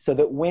 so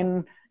that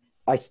when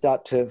I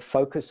start to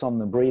focus on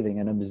the breathing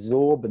and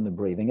absorb in the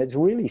breathing, it's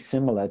really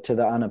similar to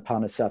the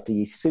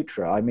Anapanasati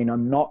Sutra. I mean,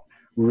 I'm not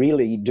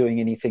really doing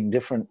anything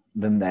different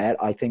than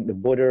that. I think the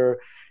Buddha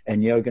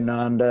and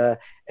Yogananda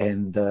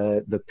and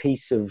the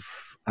piece of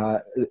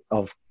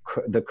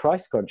the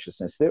Christ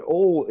consciousness, they're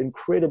all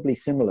incredibly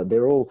similar.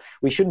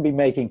 We shouldn't be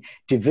making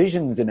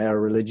divisions in our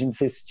religions.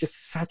 There's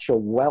just such a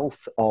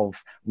wealth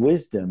of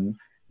wisdom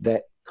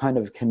that kind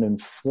of can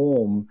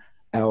inform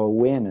our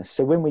awareness.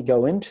 So when we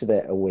go into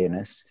that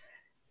awareness,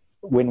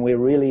 when we're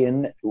really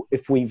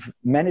if we've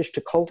managed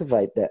to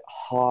cultivate that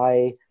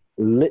high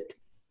lit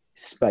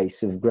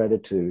space of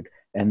gratitude,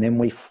 and then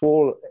we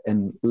fall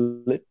and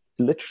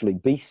literally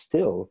be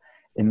still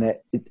in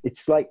that,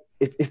 it's like,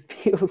 it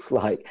feels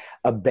like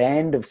a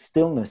band of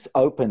stillness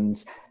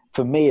opens.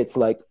 For me, it's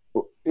like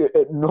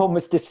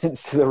enormous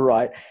distance to the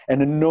right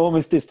and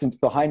enormous distance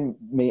behind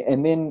me.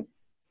 And then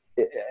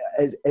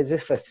as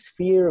if a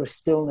sphere of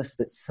stillness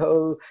that's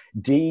so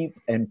deep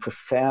and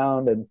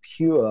profound and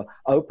pure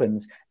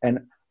opens, and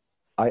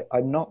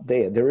I'm not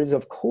there. There is,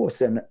 of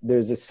course, and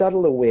there's a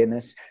subtle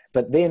awareness,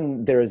 but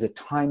then there is a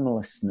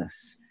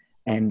timelessness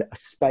and a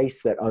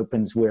space that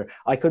opens where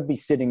I could be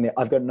sitting there.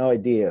 I've got no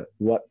idea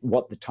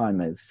what the time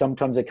is.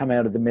 Sometimes I come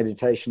out of the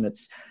meditation,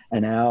 it's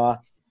an hour.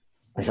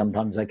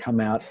 Sometimes I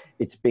come out,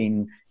 it's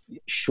been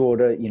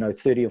shorter,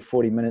 30 or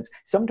 40 minutes.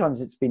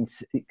 Sometimes it's been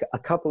a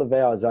couple of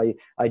hours. I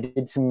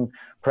did some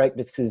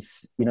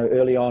practices,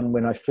 early on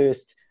when I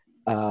first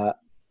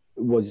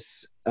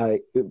was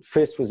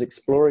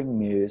exploring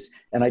Muse,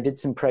 and I did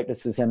some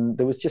practices, and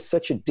there was just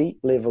such a deep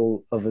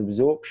level of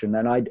absorption,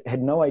 and I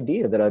had no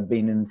idea that I'd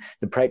been in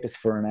the practice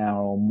for an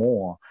hour or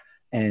more.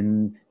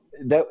 And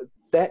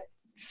that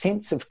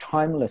sense of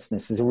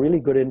timelessness is a really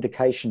good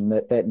indication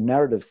that that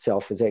narrative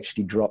self has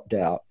actually dropped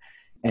out,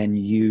 and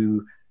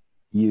you,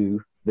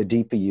 the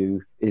deeper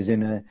you, is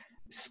in a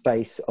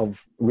space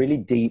of really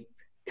deep,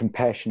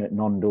 compassionate,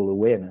 non-dual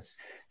awareness.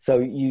 So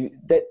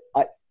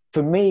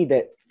for me,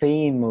 that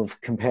theme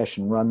of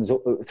compassion runs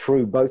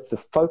through both the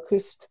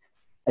focused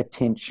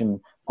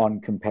attention on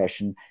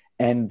compassion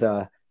and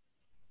the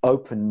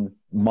open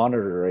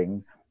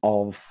monitoring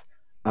of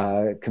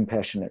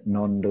compassionate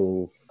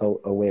non-dual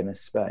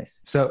awareness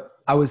space. So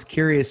I was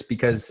curious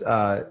because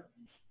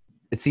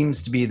it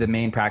seems to be the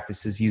main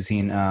practice is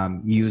using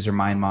Muse or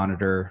Mind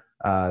Monitor,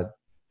 the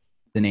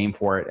name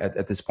for it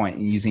at this point,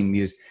 and using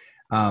Muse.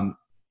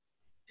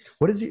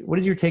 What is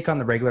your take on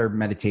the regular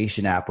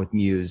meditation app with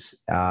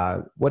Muse?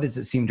 What does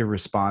it seem to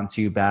respond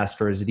to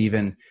best, or is it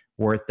even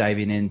worth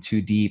diving in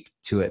too deep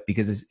to it?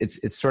 Because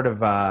it's sort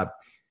of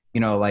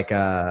like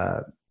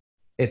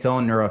its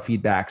own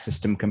neurofeedback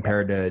system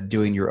compared to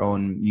doing your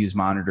own Muse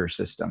monitor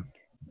system.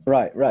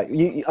 Right.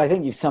 I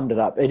think you've summed it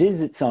up. It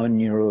is its own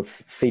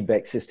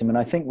neurofeedback system, and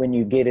I think when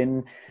you get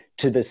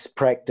into this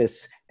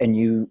practice and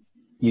you're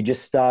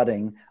just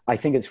starting, I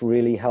think it's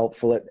really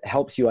helpful. It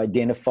helps you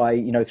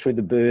identify, through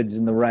the birds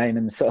and the rain,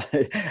 and so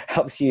it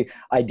helps you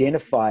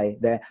identify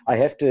that. I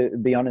have to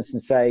be honest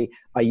and say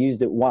I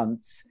used it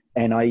once,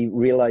 and I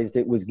realized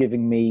it was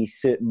giving me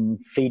certain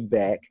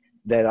feedback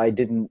that I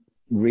didn't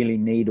really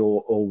need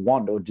or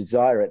want or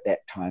desire at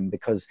that time,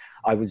 because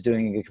I was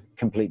doing a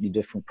completely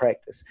different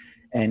practice.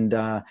 And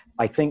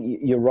I think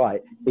you're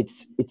right.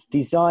 It's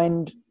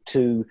designed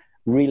to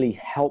really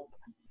help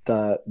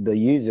the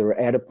user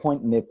at a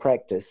point in their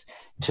practice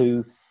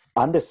to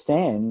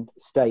understand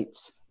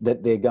states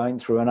that they're going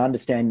through and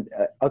understand,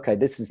 okay,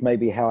 this is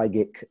maybe how I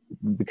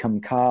become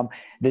calm.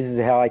 This is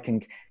how I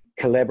can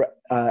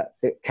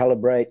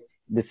calibrate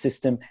the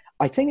system.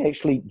 I think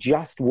actually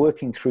just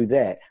working through,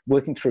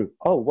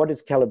 what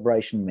does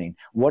calibration mean?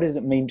 What does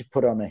it mean to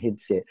put on a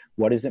headset?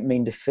 What does it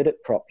mean to fit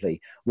it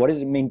properly? What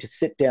does it mean to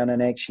sit down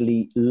and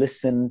actually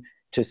listen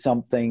to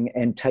something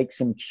and take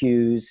some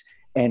cues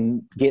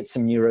and get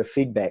some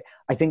neurofeedback?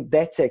 I think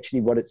that's actually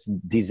what it's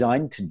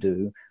designed to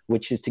do,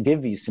 which is to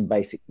give you some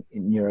basic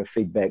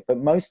neurofeedback. But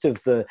most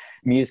of the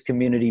Muse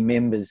community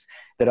members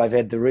that I've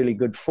had the really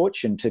good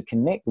fortune to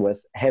connect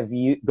with have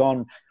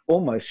gone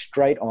almost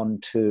straight on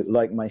to,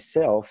 like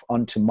myself,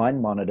 onto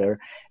Mind Monitor,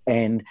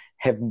 and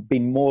have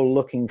been more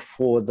looking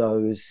for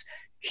those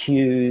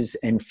cues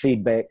and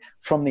feedback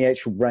from the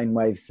actual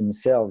brainwaves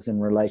themselves in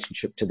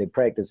relationship to their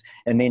practice,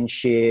 and then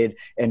shared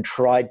and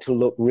tried to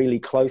look really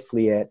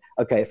closely at,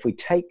 okay, if we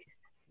take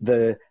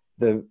the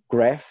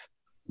graph,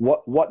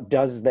 what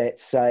does that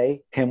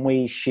say? Can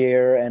we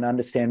share and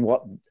understand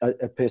what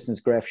a person's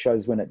graph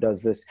shows when it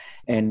does this?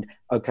 And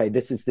okay,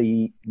 this is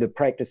the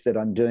practice that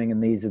I'm doing,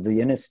 and these are the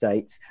inner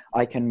states.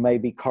 I can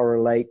maybe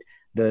correlate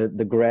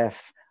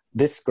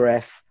this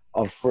graph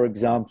of, for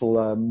example,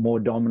 a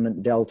more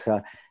dominant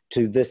delta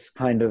to this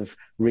kind of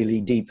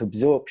really deep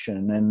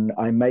absorption.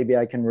 And maybe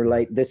I can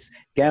relate this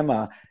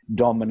gamma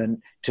dominant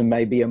to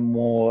maybe a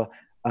more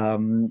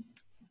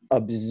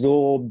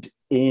absorbed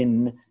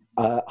in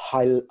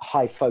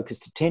high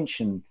focused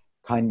attention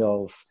kind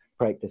of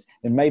practice.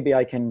 And maybe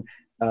I can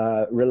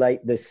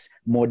relate this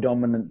more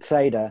dominant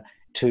theta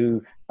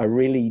to a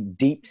really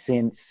deep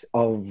sense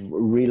of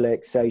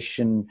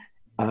relaxation,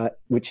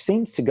 which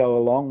seems to go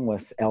along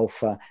with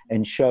alpha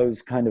and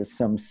shows kind of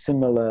some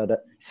similar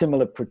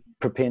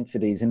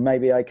propensities. And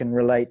maybe I can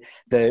relate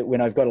when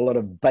I've got a lot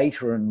of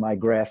beta in my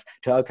graph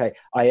to, okay,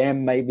 I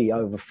am maybe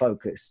over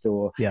focused,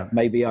 or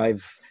maybe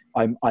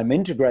I'm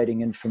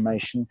integrating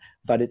information,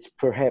 but it's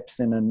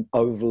perhaps in an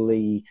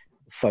overly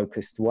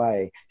focused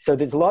way. So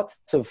there's lots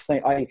of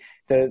things.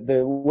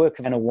 The work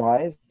of Anna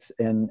Wise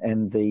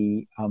and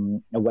the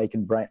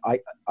Awakened Brain,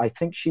 I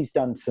think she's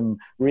done some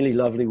really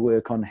lovely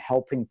work on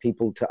helping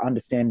people to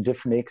understand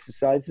different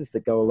exercises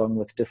that go along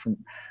with different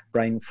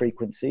brain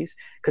frequencies.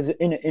 Because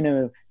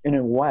in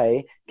a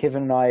way,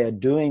 Kevin and I are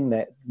doing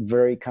that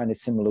very kind of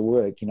similar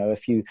work.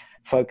 If you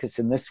focus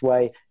in this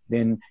way,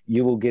 then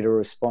you will get a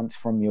response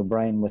from your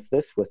brain with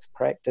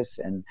practice.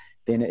 And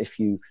then if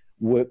you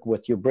work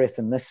with your breath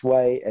in this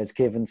way, as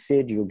Kevin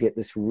said, you'll get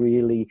this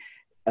really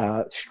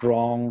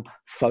strong,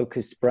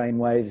 focused brain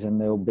waves, and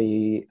there'll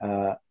be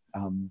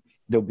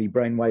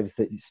brain waves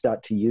that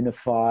start to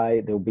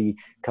unify. There'll be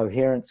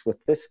coherence with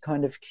this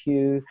kind of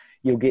cue.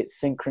 You'll get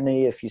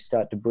synchrony if you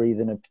start to breathe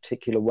in a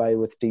particular way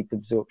with deep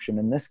absorption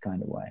in this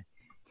kind of way.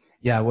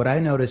 Yeah, what I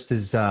noticed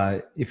is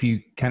if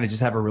you kind of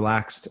just have a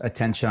relaxed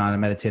attention on a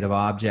meditative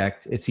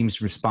object, it seems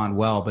to respond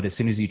well. But as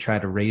soon as you try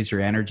to raise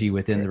your energy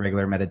within the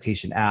regular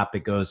meditation app,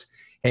 it goes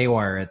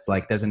haywire. It's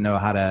like doesn't know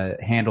how to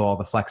handle all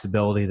the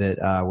flexibility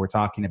that we're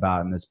talking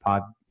about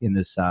in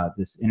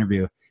this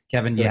interview.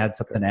 Kevin, you had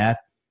something to add?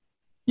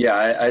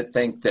 Yeah, I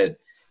think that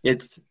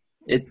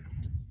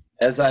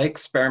as I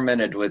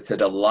experimented with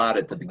it a lot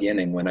at the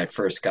beginning when I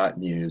first got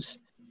Muse,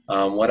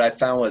 what I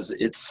found was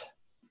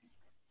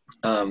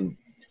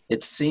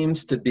it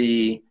seems to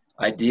be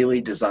ideally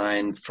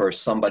designed for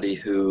somebody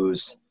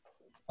who's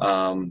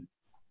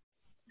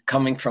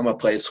coming from a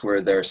place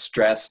where they're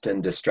stressed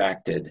and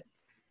distracted,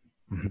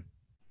 mm-hmm.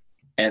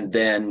 and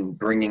then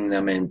bringing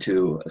them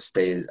into a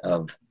state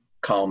of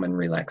calm and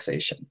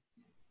relaxation.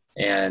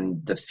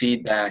 And the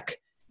feedback,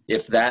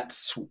 if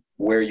that's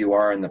where you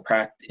are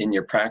in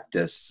your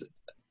practice,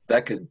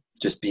 that could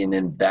just be an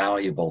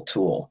invaluable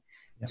tool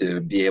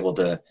to be able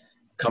to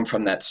come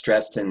from that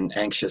stressed and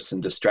anxious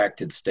and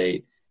distracted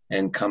state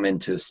and come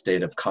into a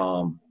state of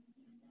calm,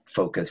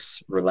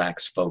 focus,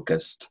 relaxed,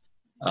 focused.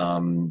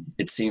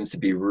 It seems to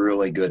be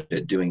really good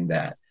at doing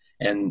that.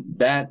 And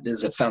that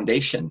is a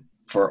foundation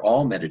for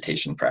all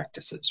meditation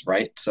practices,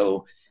 right?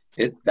 So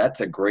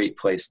that's a great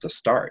place to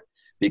start,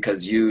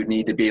 because you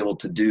need to be able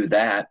to do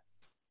that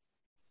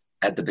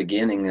at the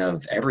beginning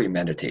of every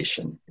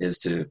meditation, is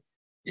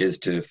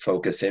to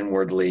focus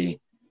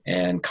inwardly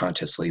and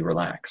consciously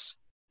relax.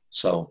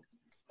 So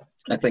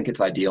I think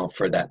it's ideal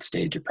for that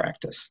stage of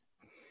practice.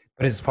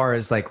 But as far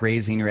as like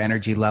raising your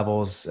energy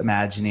levels,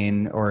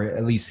 imagining, or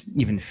at least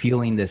even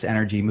feeling this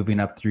energy moving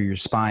up through your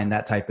spine,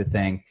 that type of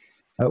thing,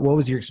 what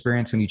was your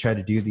experience when you tried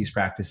to do these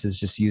practices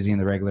just using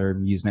the regular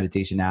Muse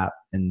meditation app,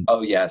 and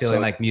feeling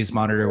like Muse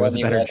Monitor was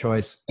a better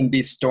choice? And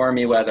be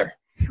stormy weather.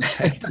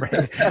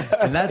 Right.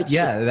 And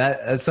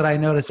that's what I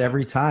notice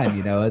every time.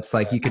 You know, it's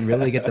like you can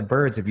really get the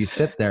birds if you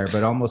sit there, but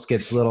it almost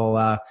gets a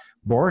little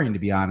boring, to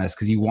be honest,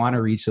 because you want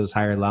to reach those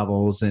higher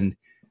levels and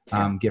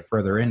get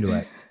further into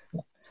it.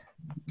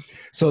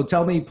 So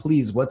tell me,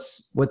 please,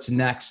 what's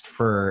next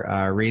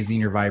for Raising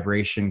Your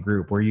Vibration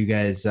group? Where you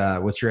guys,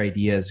 what's your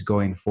ideas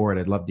going forward?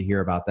 I'd love to hear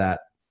about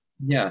that.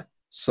 Yeah.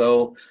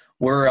 So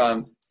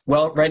we're,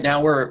 well, right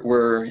now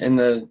we're in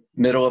the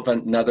middle of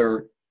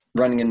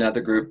running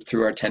another group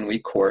through our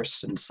 10-week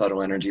course in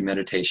subtle energy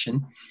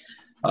meditation.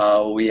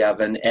 We have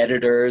an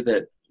editor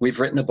that we've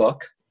written a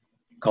book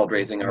called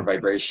Raising Our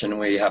Vibration.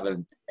 We have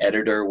an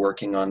editor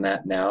working on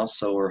that now.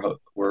 So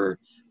we're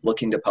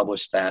looking to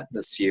publish that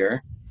this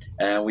year.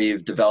 And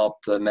we've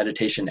developed a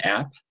meditation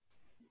app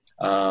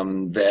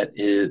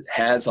that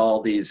has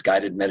all these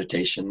guided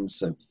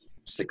meditations, of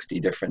 60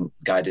 different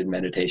guided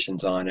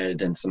meditations on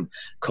it, and some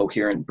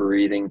coherent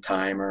breathing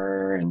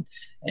timer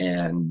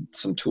and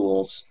some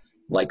tools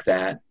like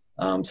that.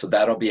 So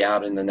that'll be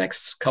out in the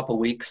next couple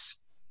weeks.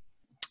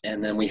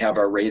 And then we have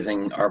our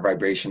Raising Our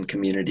Vibration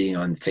community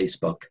on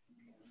Facebook.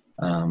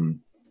 And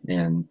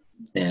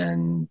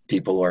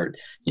people are,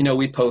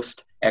 we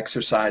post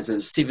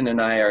exercises. Stephen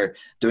and I are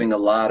doing a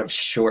lot of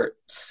short,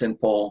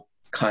 simple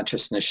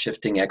consciousness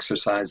shifting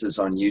exercises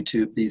on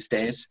YouTube these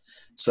days.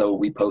 So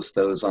we post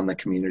those on the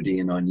community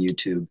and on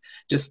YouTube,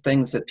 just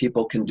things that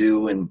people can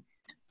do in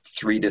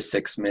 3 to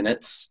 6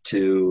 minutes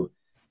to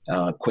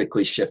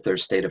quickly shift their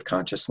state of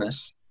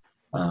consciousness.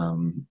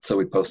 So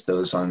we post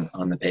those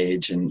on the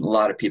page, and a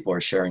lot of people are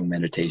sharing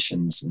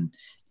meditations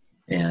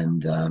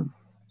and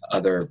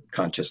other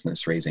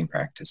consciousness raising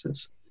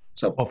practices.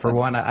 So, well, for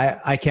one,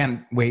 I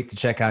can't wait to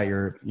check out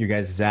your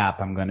guys'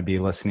 app. I'm going to be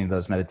listening to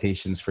those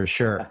meditations for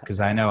sure, because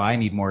I know I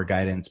need more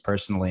guidance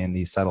personally in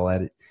these subtle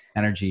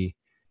energy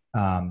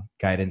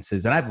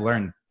guidances. And I've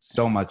learned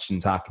so much in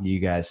talking to you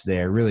guys today.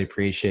 I really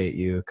appreciate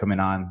you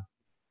coming on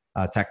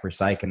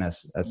Techforpsych and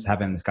us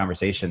having this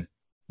conversation.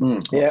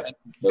 Yeah,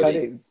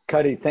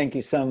 Cody, thank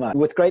you so much.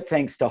 With great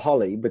thanks to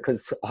Holly,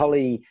 because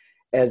Holly,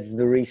 as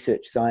the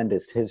research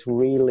scientist, has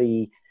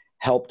really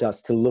helped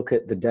us to look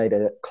at the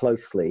data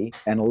closely,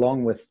 and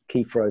along with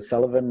Kiefer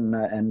O'Sullivan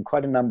and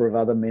quite a number of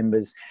other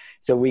members.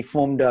 So we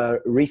formed a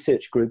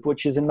research group,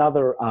 which is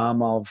another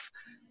arm of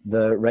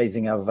the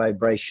Raising Our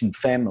Vibration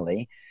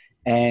family.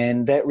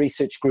 And that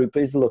research group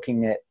is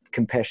looking at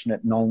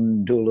compassionate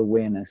non-dual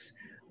awareness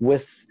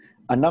with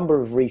a number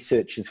of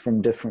researchers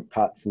from different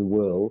parts of the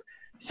world.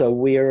 So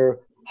we're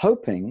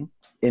hoping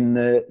in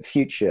the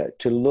future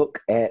to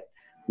look at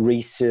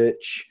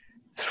research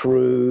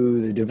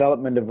through the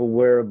development of a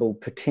wearable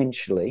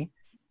potentially,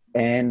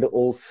 and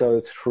also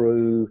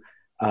through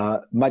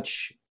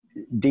much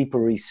deeper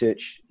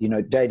research,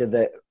 data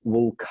that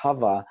will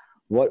cover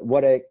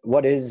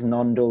what is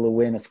non-dual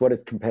awareness, what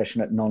is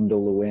compassionate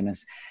non-dual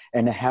awareness,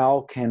 and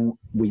how can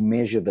we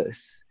measure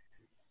this.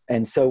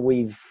 And so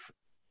we've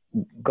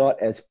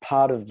got, as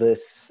part of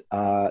this,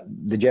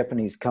 the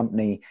Japanese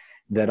company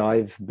that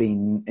I've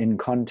been in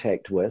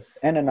contact with,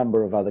 and a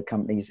number of other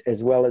companies,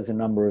 as well as a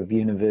number of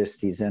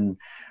universities and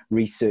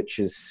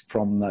researchers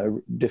from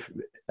the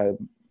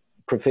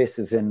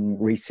professors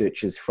and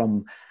researchers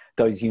from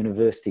those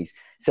universities.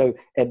 So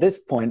at this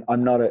point,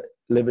 I'm not at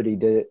liberty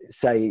to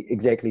say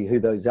exactly who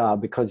those are,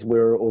 because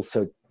we're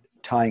also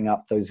tying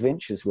up those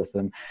ventures with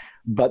them.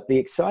 But the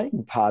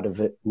exciting part of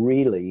it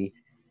really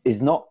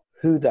is not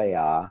who they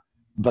are,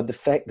 but the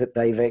fact that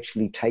they've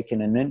actually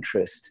taken an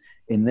interest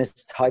in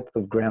this type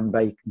of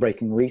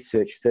groundbreaking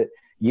research that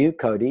you,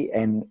 Cody,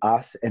 and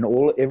us and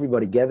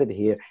everybody gathered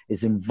here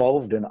is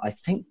involved in. I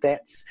think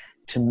that's,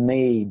 to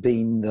me,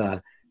 been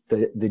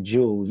the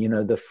jewel,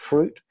 the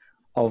fruit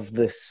of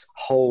this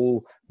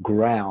whole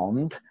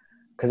ground,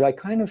 because I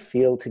kind of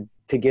feel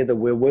together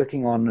we're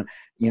working on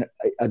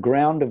a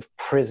ground of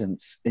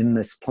presence in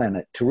this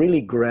planet, to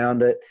really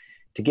ground it,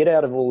 to get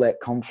out of all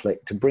that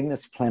conflict, to bring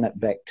this planet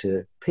back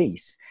to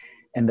peace.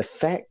 And the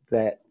fact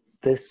that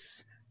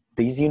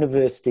these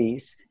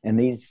universities and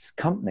these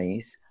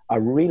companies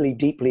are really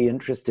deeply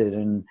interested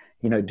in,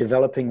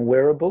 developing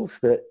wearables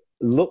that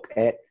look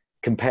at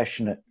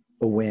compassionate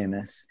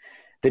awareness,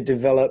 that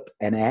develop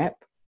an app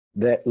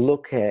that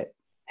look at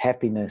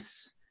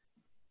happiness,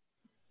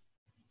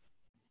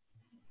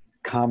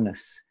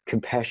 calmness,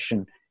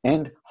 compassion,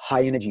 and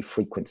high energy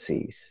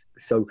frequencies.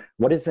 So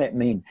what does that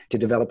mean to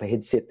develop a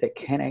headset that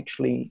can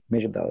actually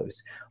measure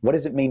those? What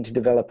does it mean to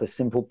develop a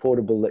simple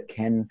portable that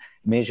can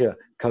measure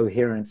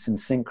coherence and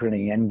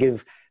synchrony and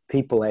give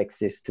people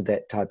access to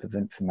that type of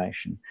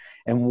information?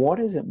 And what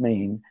does it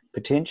mean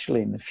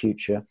potentially in the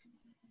future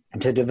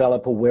to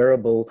develop a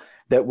wearable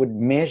that would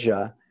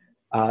measure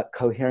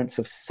coherence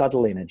of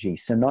subtle energy?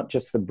 So not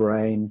just the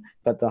brain,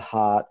 but the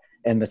heart,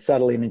 and the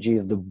subtle energy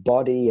of the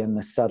body and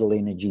the subtle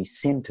energy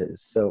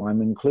centers. So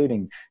I'm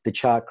including the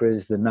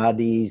chakras, the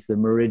nadis, the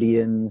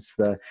meridians,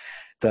 the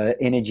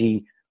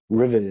energy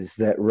rivers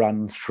that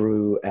run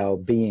through our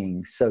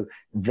being. So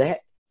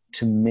that,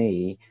 to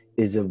me,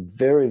 is a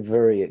very,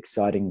 very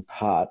exciting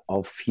part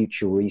of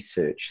future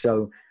research.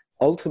 So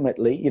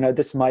ultimately, you know,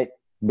 this might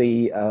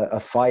be a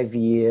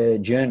 5-year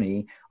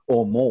journey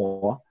or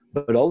more,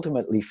 but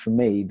ultimately for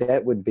me,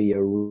 that would be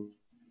a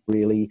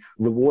really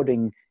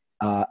rewarding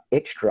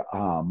extra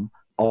arm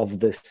of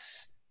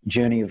this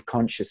journey of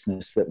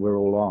consciousness that we're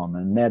all on.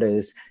 And that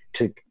is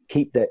to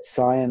keep that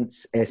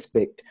science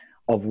aspect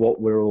of what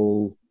we're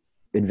all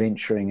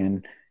adventuring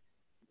in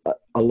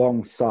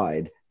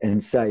alongside,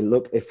 and say,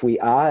 look, if we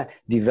are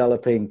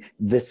developing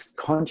this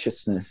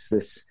consciousness,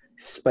 this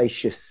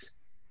spacious,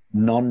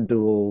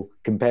 non-dual,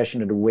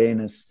 compassionate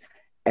awareness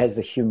as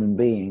a human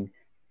being,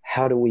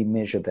 how do we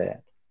measure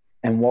that?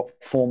 And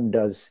what form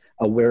does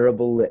a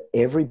wearable that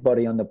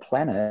everybody on the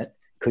planet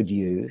could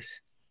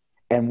use,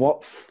 and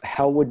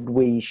how would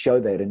we show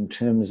that in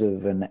terms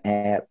of an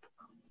app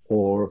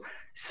or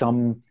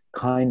some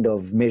kind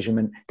of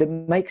measurement that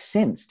makes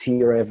sense to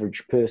your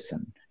average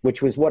person,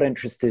 which was what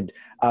interested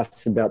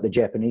us about the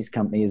Japanese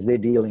company, is they're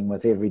dealing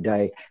with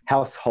everyday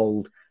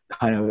household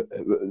kind of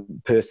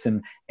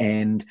person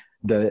and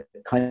the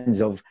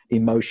kinds of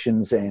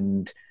emotions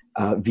and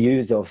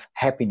views of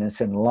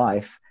happiness in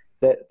life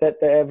that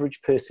the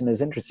average person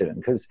is interested in.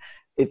 Because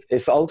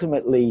if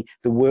ultimately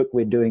the work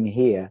we're doing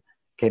here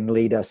can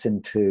lead us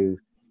into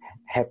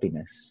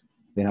happiness,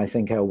 then I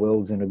think our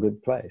world's in a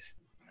good place.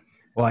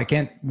 Well, I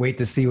can't wait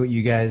to see what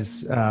you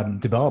guys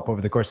develop over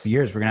the course of the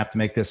years. We're going to have to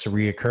make this a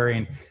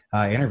reoccurring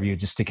interview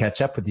just to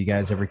catch up with you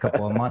guys every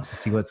couple of months to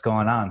see what's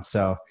going on.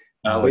 So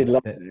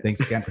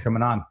thanks again for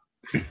coming on.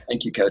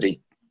 Thank you,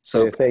 Cody.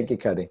 Thank you,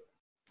 Cody.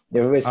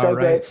 Yeah, we're so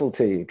grateful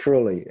to you,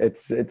 truly.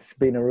 It's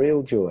been a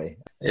real joy.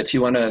 If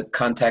you want to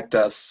contact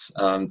us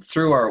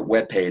through our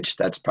webpage,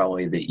 that's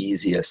probably the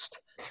easiest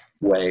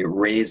way,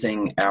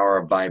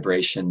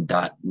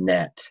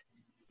 raisingourvibration.net.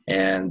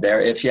 And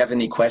there, if you have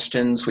any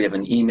questions, we have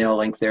an email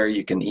link there.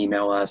 You can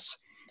email us.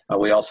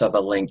 We also have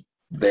a link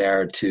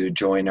there to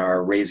join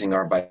our Raising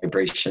Our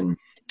Vibration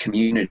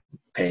community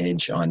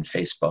page on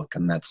Facebook.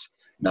 And that's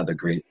another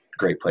great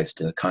place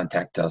to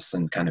contact us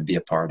and kind of be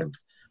a part of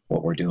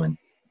what we're doing.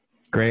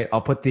 Great.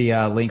 I'll put the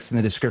links in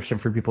the description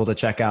for people to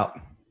check out.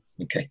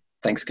 Okay.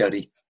 Thanks,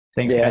 Cody.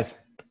 Thanks,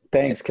 guys.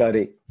 Thanks,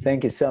 Cody.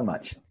 Thank you so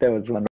much. That was wonderful.